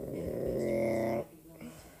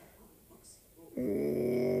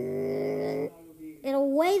 And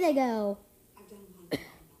away they go.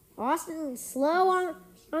 Austin slow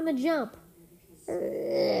on the jump.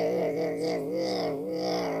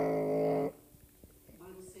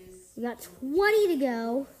 We got 20 to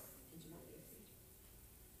go.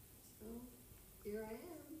 So, here I am,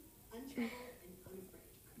 untroubled and unafraid.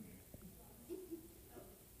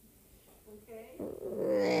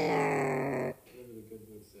 Okay?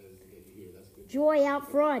 Joy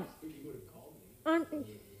out front.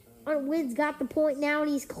 Wind's got the point now,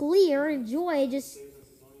 and he's clear, and Joy just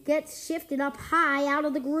gets shifted up high out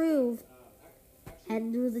of the groove.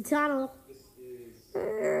 Heading through the tunnel.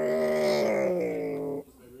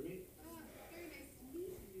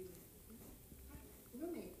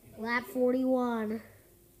 Lap 41.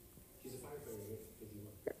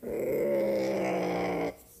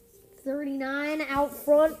 39 out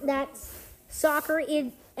front. That's Soccer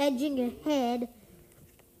edging ahead.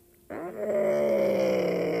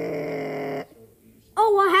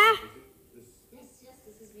 Oh, what happened? Yes,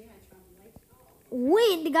 this is me. I traveled right.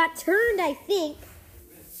 Wind got turned, I think.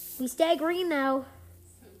 We stay green, though.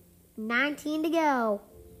 19 to go.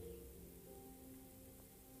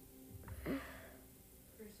 Hey,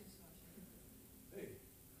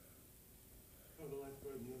 how the life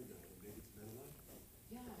better than the other guy? Make it to better life?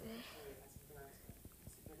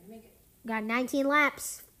 Make it. Got 19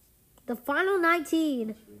 laps. The final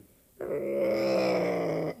 19.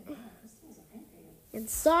 And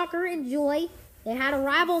Soccer and Joy, they had a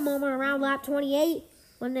rival moment around lap 28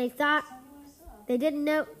 when they thought they didn't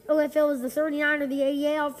know if it was the 39 or the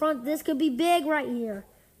 88 out front. This could be big right here.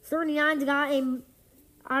 39's got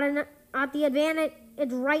at the advantage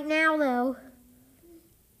right now, though.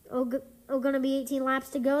 Going to be 18 laps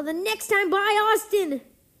to go. The next time by Austin.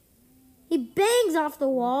 He bangs off the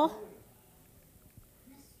wall.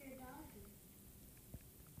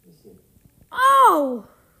 Oh!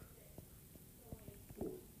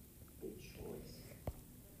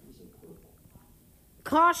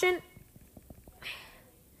 Caution.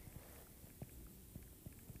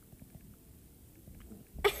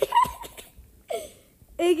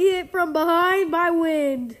 It hit from behind by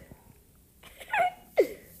wind.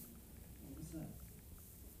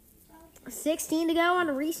 16 to go on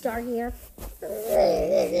a restart here. What's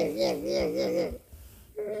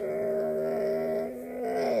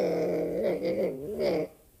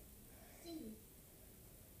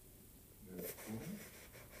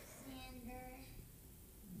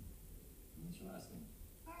your last name?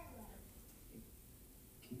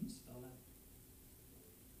 Can you spell that?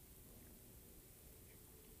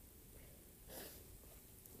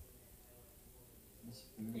 That's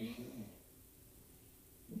very good.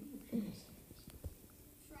 What are your parents' names?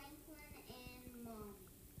 Franklin and Mom.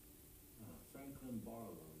 Franklin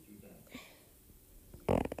Barlow is your dad.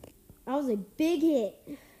 That was a big hit.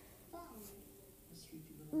 What street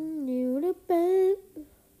do you live on?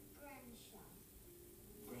 Grenshaw.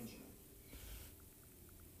 Grenshaw.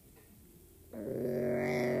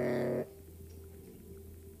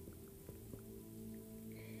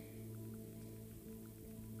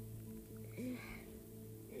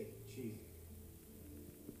 Hey, Chief.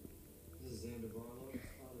 This is Xander Barlow. His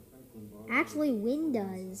father, Franklin Barlow. Actually, Win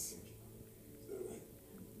does. Is that right?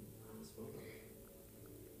 Spell that.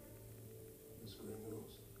 That's great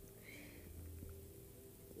news.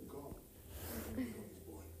 Good call. Good coach,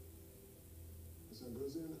 boy. That sound good,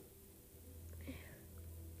 Xander?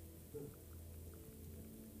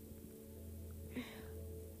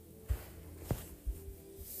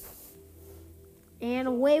 And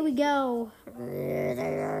away we go.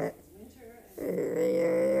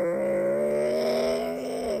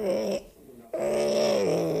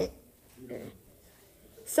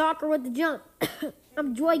 Soccer with the jump.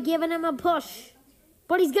 I'm Joy giving him a push.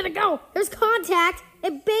 But he's going to go. There's contact.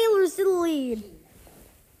 And Baylor's to the lead.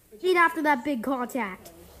 Lead after that big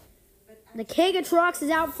contact. The King of Trucks is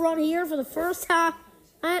out front here for the first time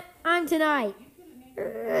tonight.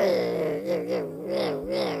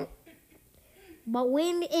 But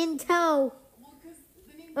Win in tow.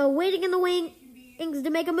 Waiting in the wings to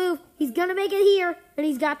make a move. He's going to make it here. And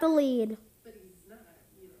he's got the lead.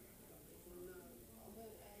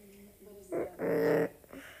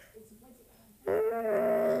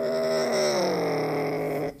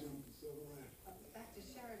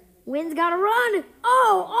 Win's got to run.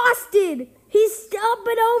 Oh, Austin. He's up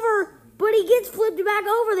and over. But he gets flipped back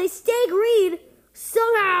over. They stay green.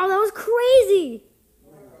 Somehow. That was crazy.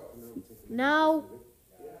 No.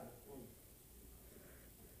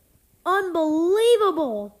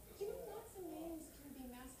 Unbelievable.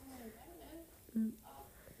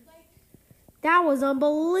 That was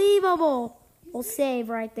unbelievable. We'll save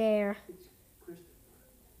right there.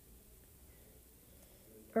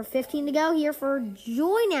 For 15 to go here for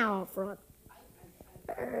Joy now up front.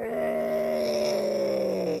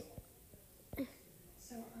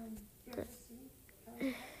 So, you're a student?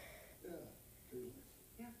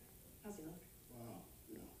 Yeah. How's he look? Wow,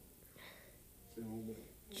 yeah. Say home way.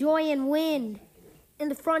 Joy and Win in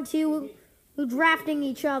the front two who drafting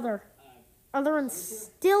each other. Other ones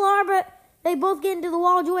still are, but they both get into the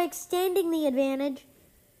wall. Joy extending the advantage.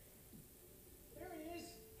 There he is.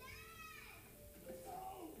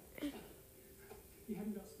 You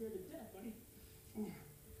haven't got scared to death, buddy.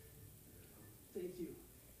 Thank you.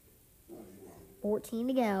 14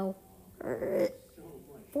 to go.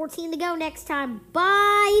 14 to go next time.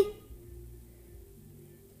 Bye.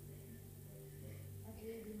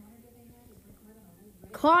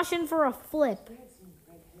 Caution for a flip.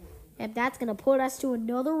 Yep, that's going to put us to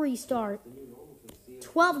another restart.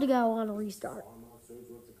 12 to go on a restart.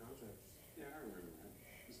 Yeah, I remember that.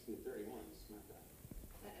 Used to be 31. It's not that.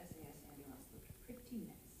 That SAS ambulance looked pretty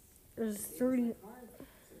nice. There's It was 30. like hard, so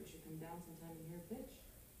we should come down sometime and hear a pitch.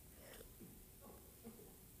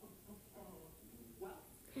 Well,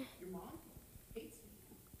 your mom hates me.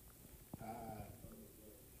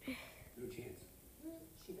 No chance.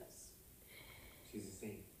 She does. She's a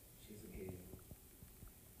saint. She's an idiot.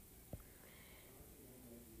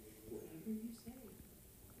 Whatever you say.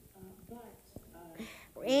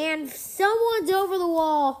 And someone's over the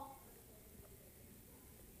wall.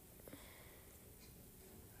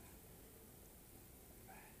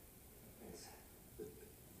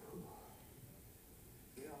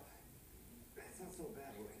 You know, it's not so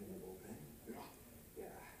bad working in the bullpen. Yeah,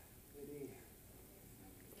 maybe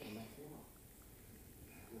come back tomorrow.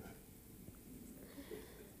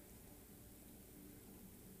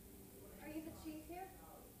 Are you the chief here?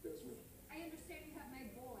 Yes, ma'am. I understand you have my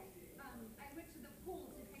boy. I went to the pool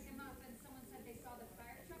to pick him up and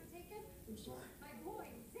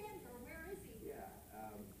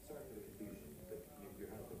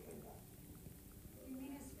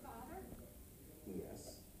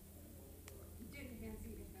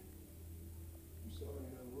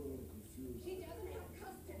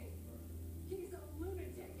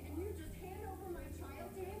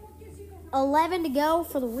 11 to go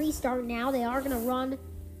for the restart now. They are going to run.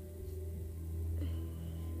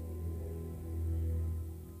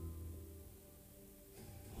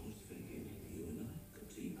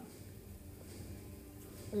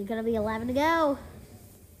 It's going to be 11 to go.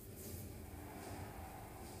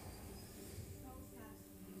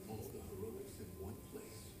 All the heroics in one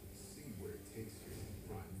place. See where it takes you.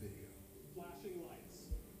 Prime Video. Flashing lights.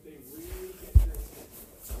 They really get your attention.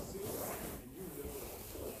 See? And you know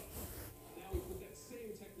it's love. Now we put that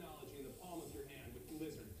same technology in the palm of your hand with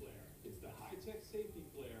Lizard Flare. It's the high-tech safety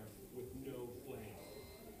flare with no flame.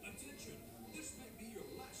 Attention! This might be your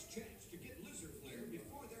last chance to get Lizard Flare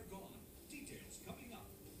before they're gone. Details coming up.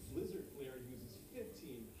 Lizard Flare uses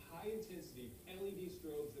 15 high-intensity LED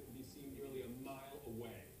strobes that can be seen nearly a mile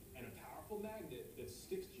away, and a powerful magnet that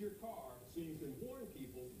sticks to your car so you can warn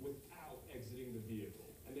people without exiting the vehicle.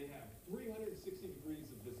 And they have 360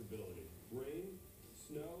 degrees of visibility. Rain,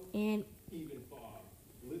 snow, And even fog.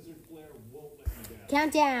 Lizard Flare won't let you down.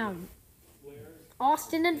 countdown. Flares,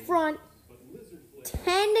 Austin in front. but Lizard Flare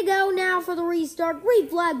 10 to go now for the restart. Green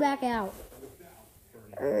flag back out. without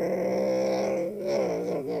burning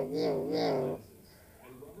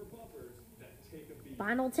and rubber bumpers that take a beat.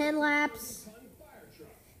 Final 10 laps. Ton fire truck,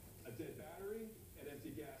 a dead battery, an empty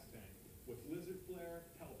gas tank. With Lizard Flare,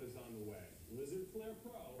 help is on the way. Lizard Flare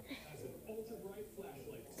Pro has an ultra bright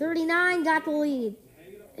flashlight. 39 got the lead.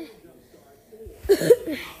 Hang it up for a jump start or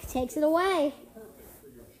Takes it away. perfect for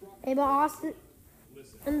your truck. Hey, but Austin's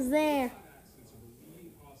Listen, there. accidents are the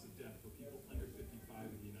leading cause of death for people under 55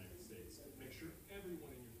 in the United States. Make sure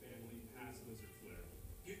everyone in your family has Lizard Flare.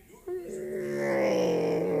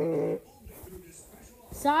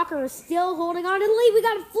 Soccer is still holding on to the lead. We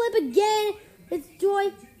got to flip again. It's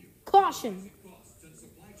Joy. Caution. Costs and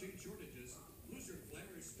supply chain shortages. Lizard Flare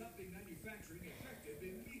is stopping manufacturing effective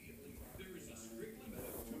immediately. There is a strict limit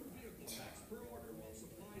of 2 vehicle packs per order while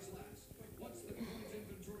supplies last. Once the current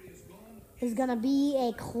inventory is gone, It's going to be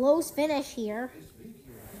a close finish here. this may be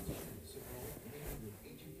your attention. So call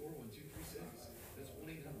 1-800-824-1236. That's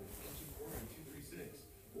 1-800-824-1236.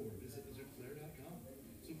 Or visit lizardflare.com.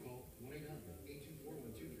 So call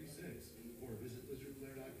 1-800-824-1236. Or visit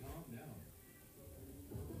lizardflare.com now.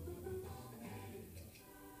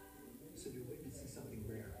 So you're waiting to see something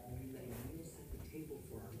rare. We let a meal set the table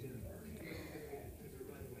for our dinner party.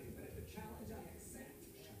 By the way, the challenge I accept.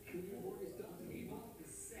 Charcuterie board is done. Eva is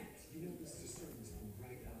set. You know this is a service from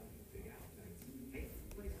right out of the big outfit. Hey,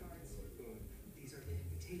 play cards. Good. These are the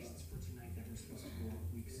invitations for tonight that were supposed to go out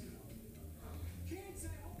weeks ago. Kids,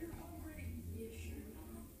 I hope you're hungry. Yeah, sure.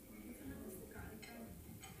 Maybe there's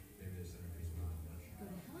centerpiece not much. Go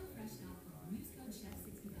to HelloFresh.com. Use code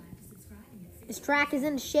Chef65 to subscribe and get This track is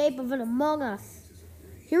in the shape of an Among Us.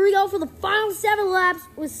 Here we go for the final 7 laps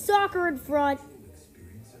with Soccer in front.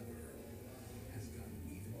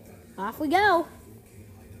 Off we go.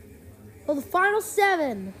 For the final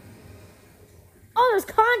 7. Oh, there's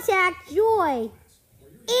contact. Joy.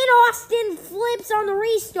 In Austin flips on the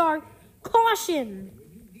restart. Caution. When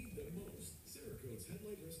you need them most, Cerakote's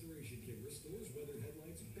Headlight Restoration Kit restores weathered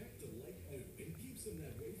headlights back to like new and keeps them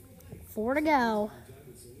that way for life. 4 to go. Time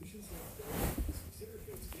with solutions like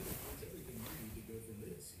Cerakote's Kit includes everything you need to go from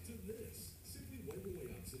this to this. Simply wipe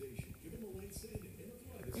away oxidation, give them a light sanding, and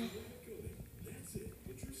apply the ceramic coating. That's it.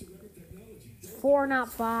 The true ceramic technology does 4,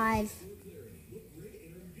 not 5. restore clarity, look great,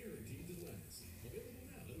 and are guaranteed to last. Available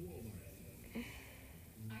now at Walmart.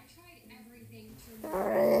 I tried everything to until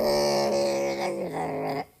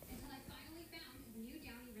I finally found new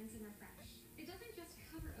Downy Rinse and Refresh. It doesn't just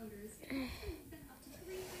cover odors, it also moves them up to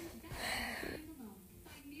 3 times better than cleaning alone.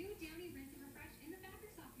 Find new Downy Rinse and Refresh in the fabric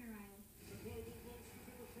softener aisle.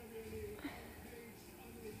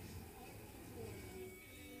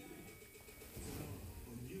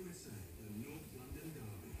 On USA, the North London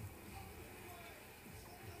Derby.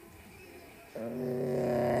 The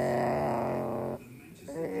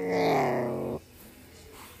Manchester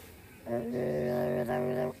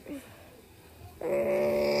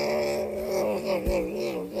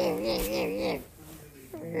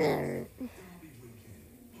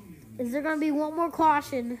Is there going to be one more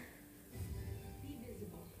caution? Be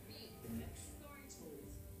visible. The next story told.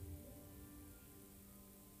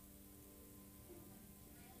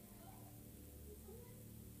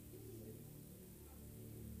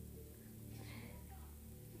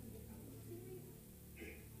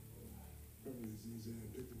 Remember this easy. I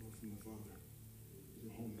picked him up from the father.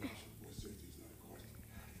 You're home now, so boy safety's not a question.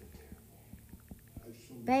 I just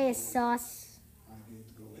want Bay is sus. I get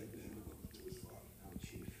to go ahead and hand him over to his father. Oh,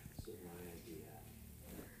 Chief, so my idea.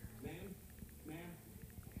 Ma'am,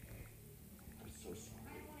 I'm so sorry.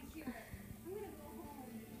 I don't want to hear it. I'm gonna go home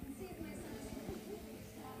and see if my son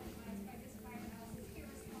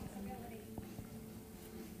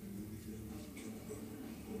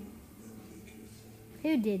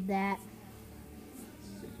Who did that?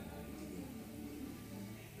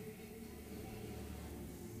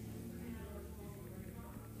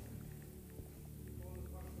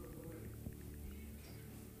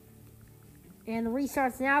 And the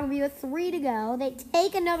restart's now going to be with 3 to go. They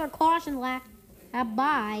take another caution lap at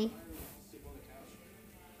bye.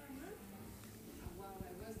 Well,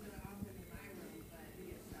 there wasn't often in my room, but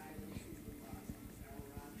he decided to see the boss. So,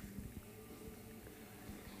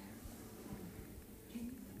 Can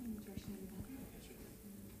you tell me the direction of the bathroom?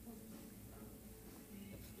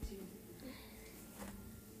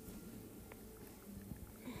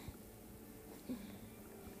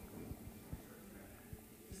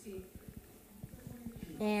 see,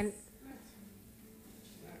 And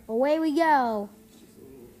away we go.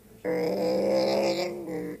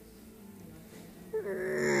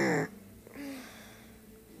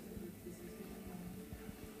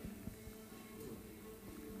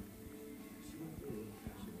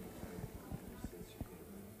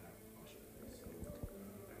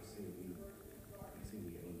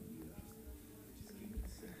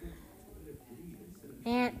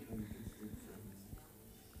 And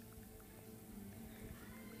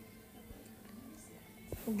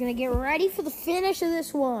we're gonna get ready for the finish of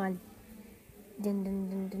this one. Dun, dun,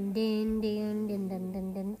 dun, dun, dun, dun, dun, dun,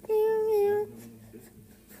 dun, dun, dun.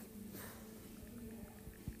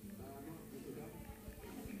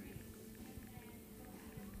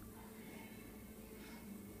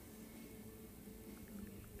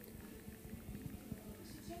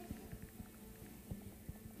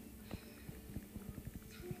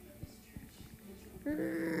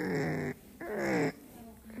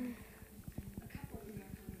 A couple in our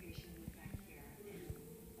congregation moved back here and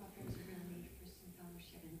thought there was a real need for some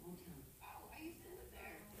fellowship in Old Town. oh, I used to live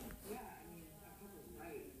there. Yeah, I mean, a couple's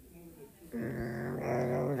right. Maybe they could. That's what I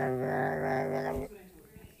told the pastor.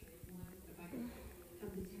 If I could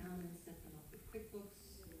come to town and set them up with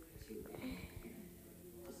QuickBooks to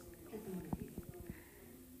just get them on their feet.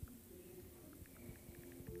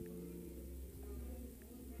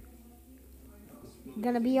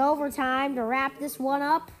 Gonna be overtime to wrap this one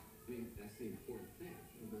up. I think that's the important thing.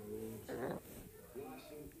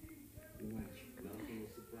 Washing, nothing will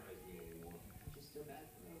surprise me anymore. Just feel bad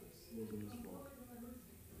for others. Wasn't his fault.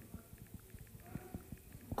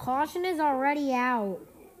 Caution is already out.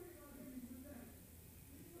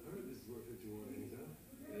 I heard this is worth $51, huh?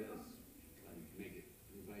 Yes. Make it.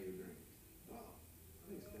 Buy you a drink. Oh,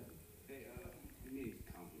 thanks, Captain. Hey, you need to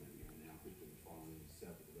compliment me on how quickly you're following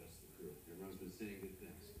step with the rest of the crew. Everyone's been saying good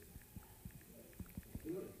things.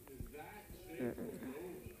 Good. Is that shape of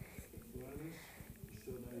gold? Gladys, you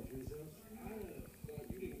still 93 cells? I thought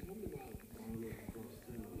you didn't come to Mali. I look across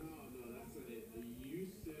town. No, that's not it. You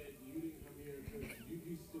said you didn't come here because you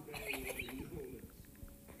used to bang one of the owners.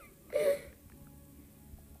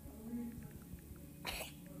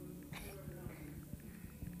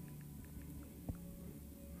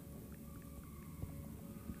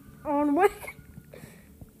 On what?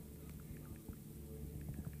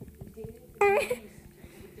 We dated for 2 years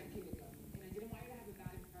a decade ago, and I didn't want you to have a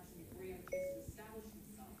bad impression before he had a chance to establish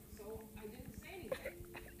himself. So I didn't say anything.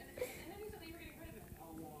 And then you said that you were getting rid of him.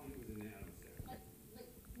 How long was in the adversary?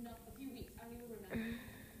 No, a few weeks. I don't even remember.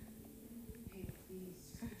 Hey, please,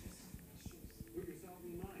 just put yourself in my shoes. Put yourself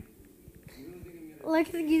in mine. You really think I'm gonna Like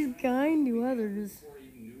he's kind to others. before I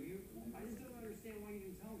even knew you? I just don't understand why you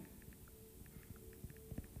didn't tell me.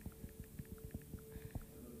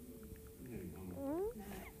 I'm getting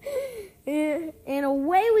hungry. And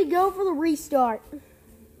away we go for the restart.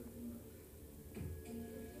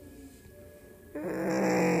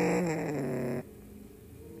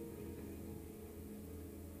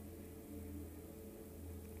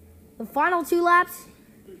 The final 2 laps.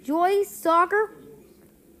 Joy, Soccer.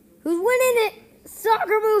 Who's winning it?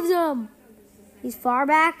 Soccer moves him. He's far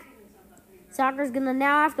back. Soccer's gonna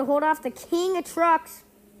now have to hold off the king of trucks.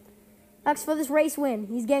 Trucks for this race win.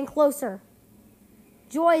 He's getting closer.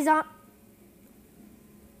 Joy's on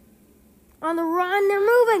the run. They're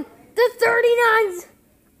moving. The 39's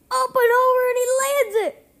up and over, and he lands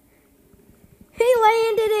it. He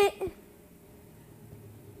landed it.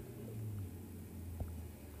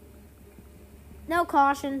 No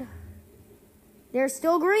caution. They're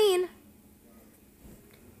still green.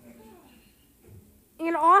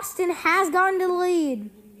 And Austin has gotten to the lead.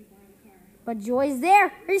 But Joy's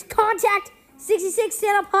there. There's contact. 66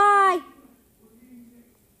 set up high. Well,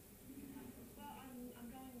 I'm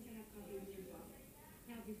going to have coffee with your boss.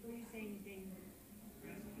 Now, before you say anything,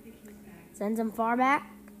 run the keys back. Sends him far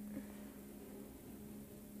back.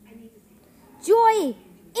 I need to see this. Joy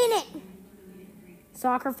in it.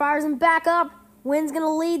 Soccer fires him back up. Wynn's going to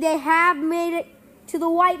lead. They have made it to the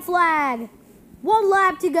white flag. 1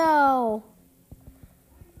 lap to go.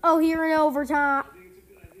 Oh, here in overtime.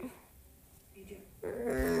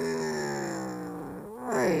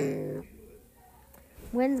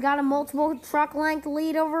 Wynn's got a multiple truck length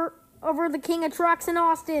lead over the king of trucks in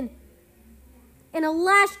Austin. And a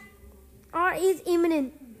lash is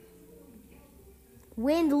imminent.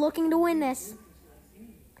 Wynn looking to win this.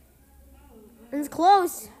 It's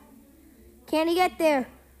close. Can he get there?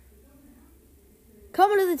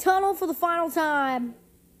 Coming to the tunnel for the final time.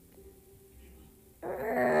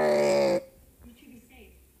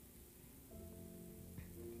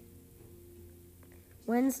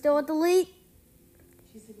 Wynn's still at the lead.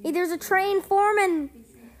 Hey, there's a train forming.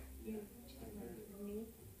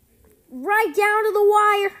 Right down to the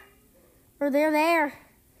wire. Or they're there.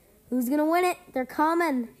 Who's going to win it? They're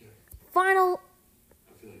coming. Final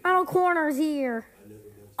corners here.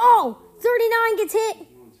 Oh, 39 gets hit.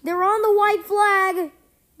 They're on the white flag.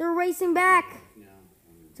 They're racing back.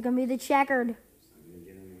 It's going to be the checkered.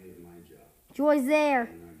 Joy's there.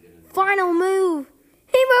 Final move.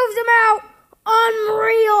 He moves him out.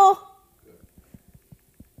 Unreal.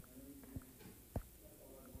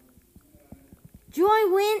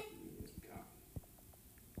 Joy wins.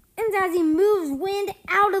 And as he moves Wind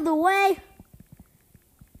out of the way.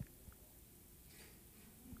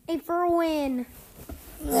 For a win.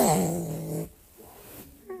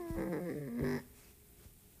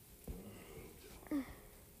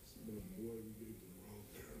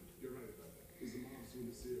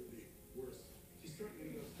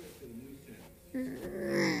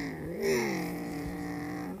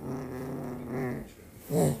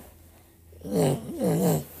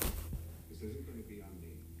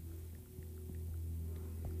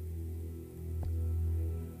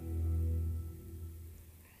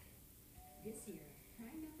 This year,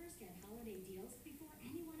 Prime members get holiday deals before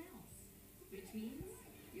anyone else, which means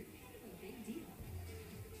you're kind of a big deal.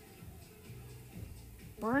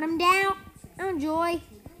 Burn him down. Joy.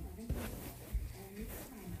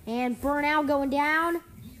 And Burnout going down.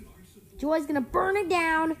 Joy's going to burn it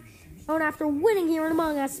down. And after winning here in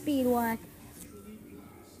Among Us Speedway.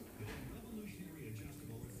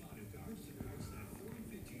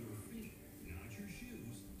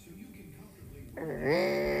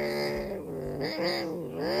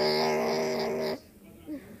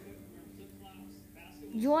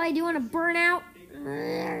 Joy doing a burnout.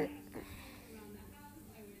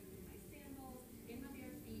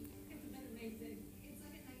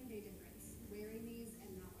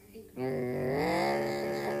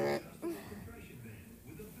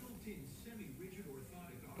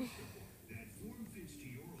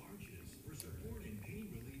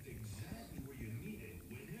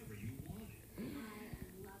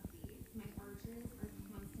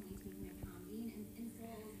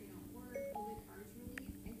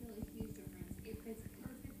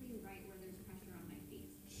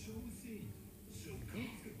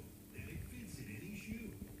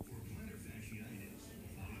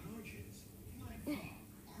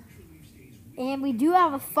 And we do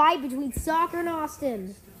have a fight between Soccer and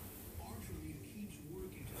Austin.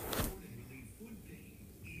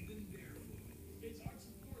 It's art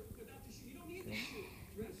support without the shoe. You don't need the shoe.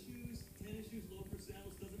 Dress shoes, tennis shoes, loafer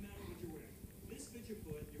sandals, doesn't matter what you're wearing. This fits your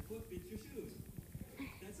foot fits your shoes.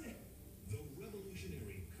 That's it. The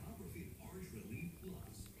revolutionary Copperfit Arch Relief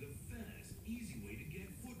Plus. The fast, easy way to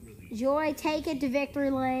get foot relief. Joy, take it to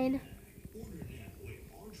victory lane. Order now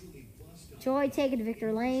at archreliefplus.com. Joy, take it to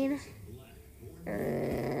victory lane.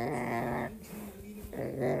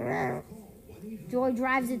 Joy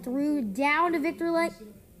drives it through down to victory lane.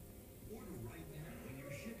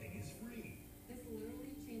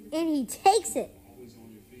 And he takes it.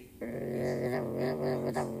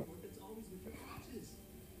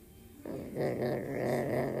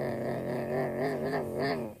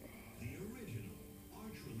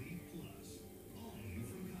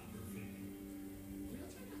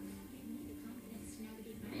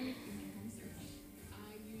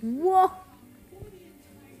 Whoa.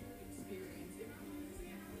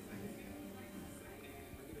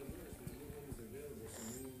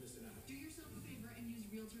 Do yourself a favor and use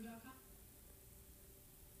Realtor.com.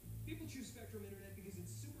 People choose Spectrum Internet because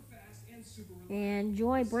it's super fast and super reliable. And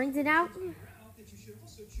Joy brings it out. That you should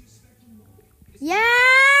also choose Spectrum Mobile. Yeah! You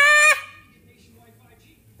get nationwide 5G.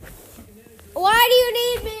 You can manage your Why do you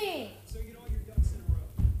need me? so you get all your ducks in a row.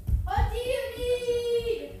 What do you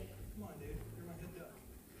need? Come on, dude. You're my head duck.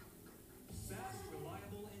 Fast,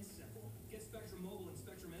 reliable, and simple. Get Spectrum Mobile and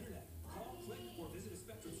Spectrum Internet. Call, click, or visit a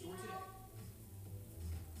Spectrum store today.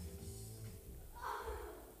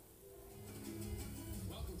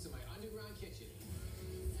 Welcome to my underground kitchen.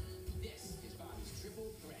 This is Bobby's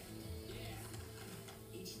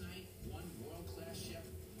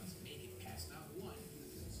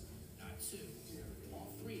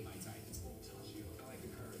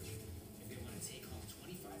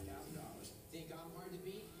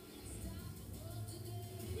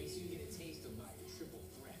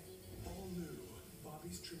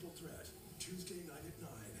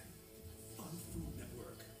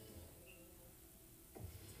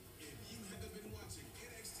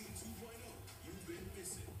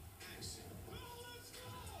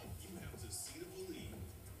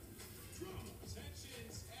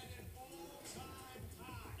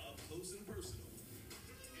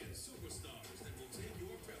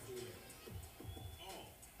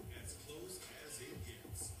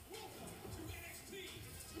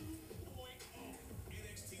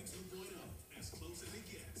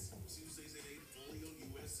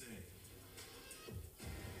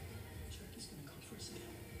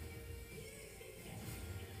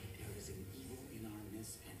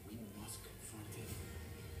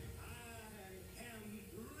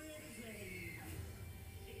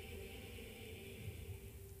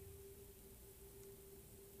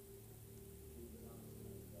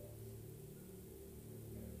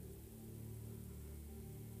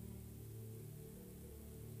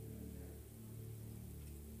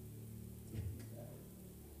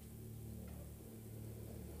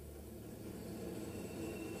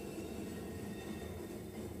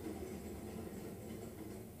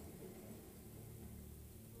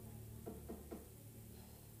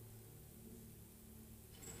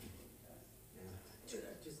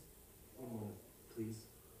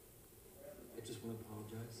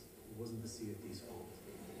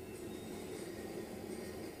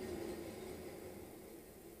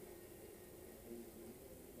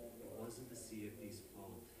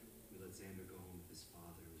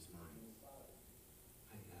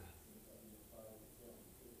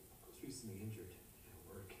recently injured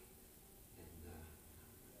at work, and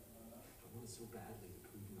I wanted so badly to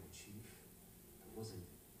prove to my chief I wasn't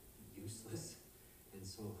useless, and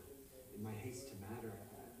so in my haste to matter,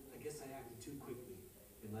 I guess I acted too quickly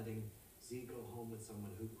in letting Z go home with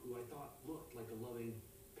someone who I thought looked like a loving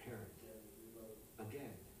parent.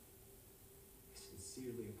 Again, I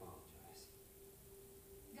sincerely apologize.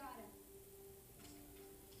 Got it.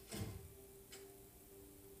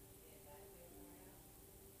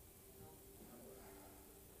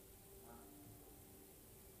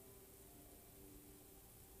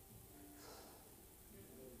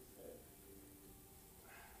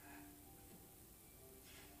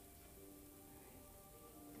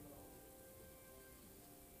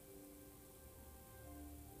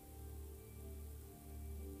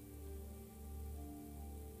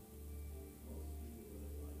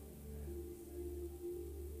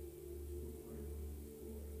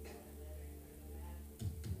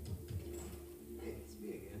 Hey, it's me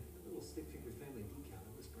again. The little stick-figure family decal,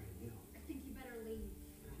 that was brand new. I think you better leave.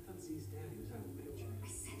 I thought Z's daddy was out of the picture. I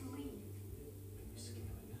said leave. Are you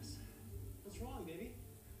scamming us? What's wrong, baby?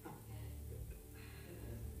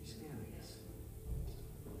 You scamming us?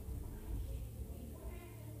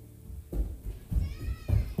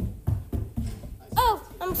 Oh,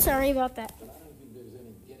 I'm sorry about that. But I don't think there's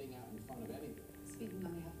any getting out in front of anything. Speaking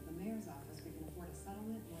on behalf of the mayor's office, we can afford a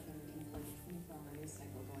settlement more than we can afford a 24-hour news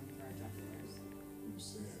cycle going through our drug dealers.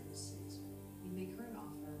 Who's there in the seats? We make her an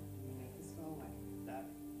offer, and we make this go away. That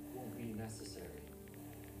won't be necessary.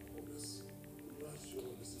 I'm not sure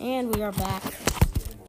this is And we are back.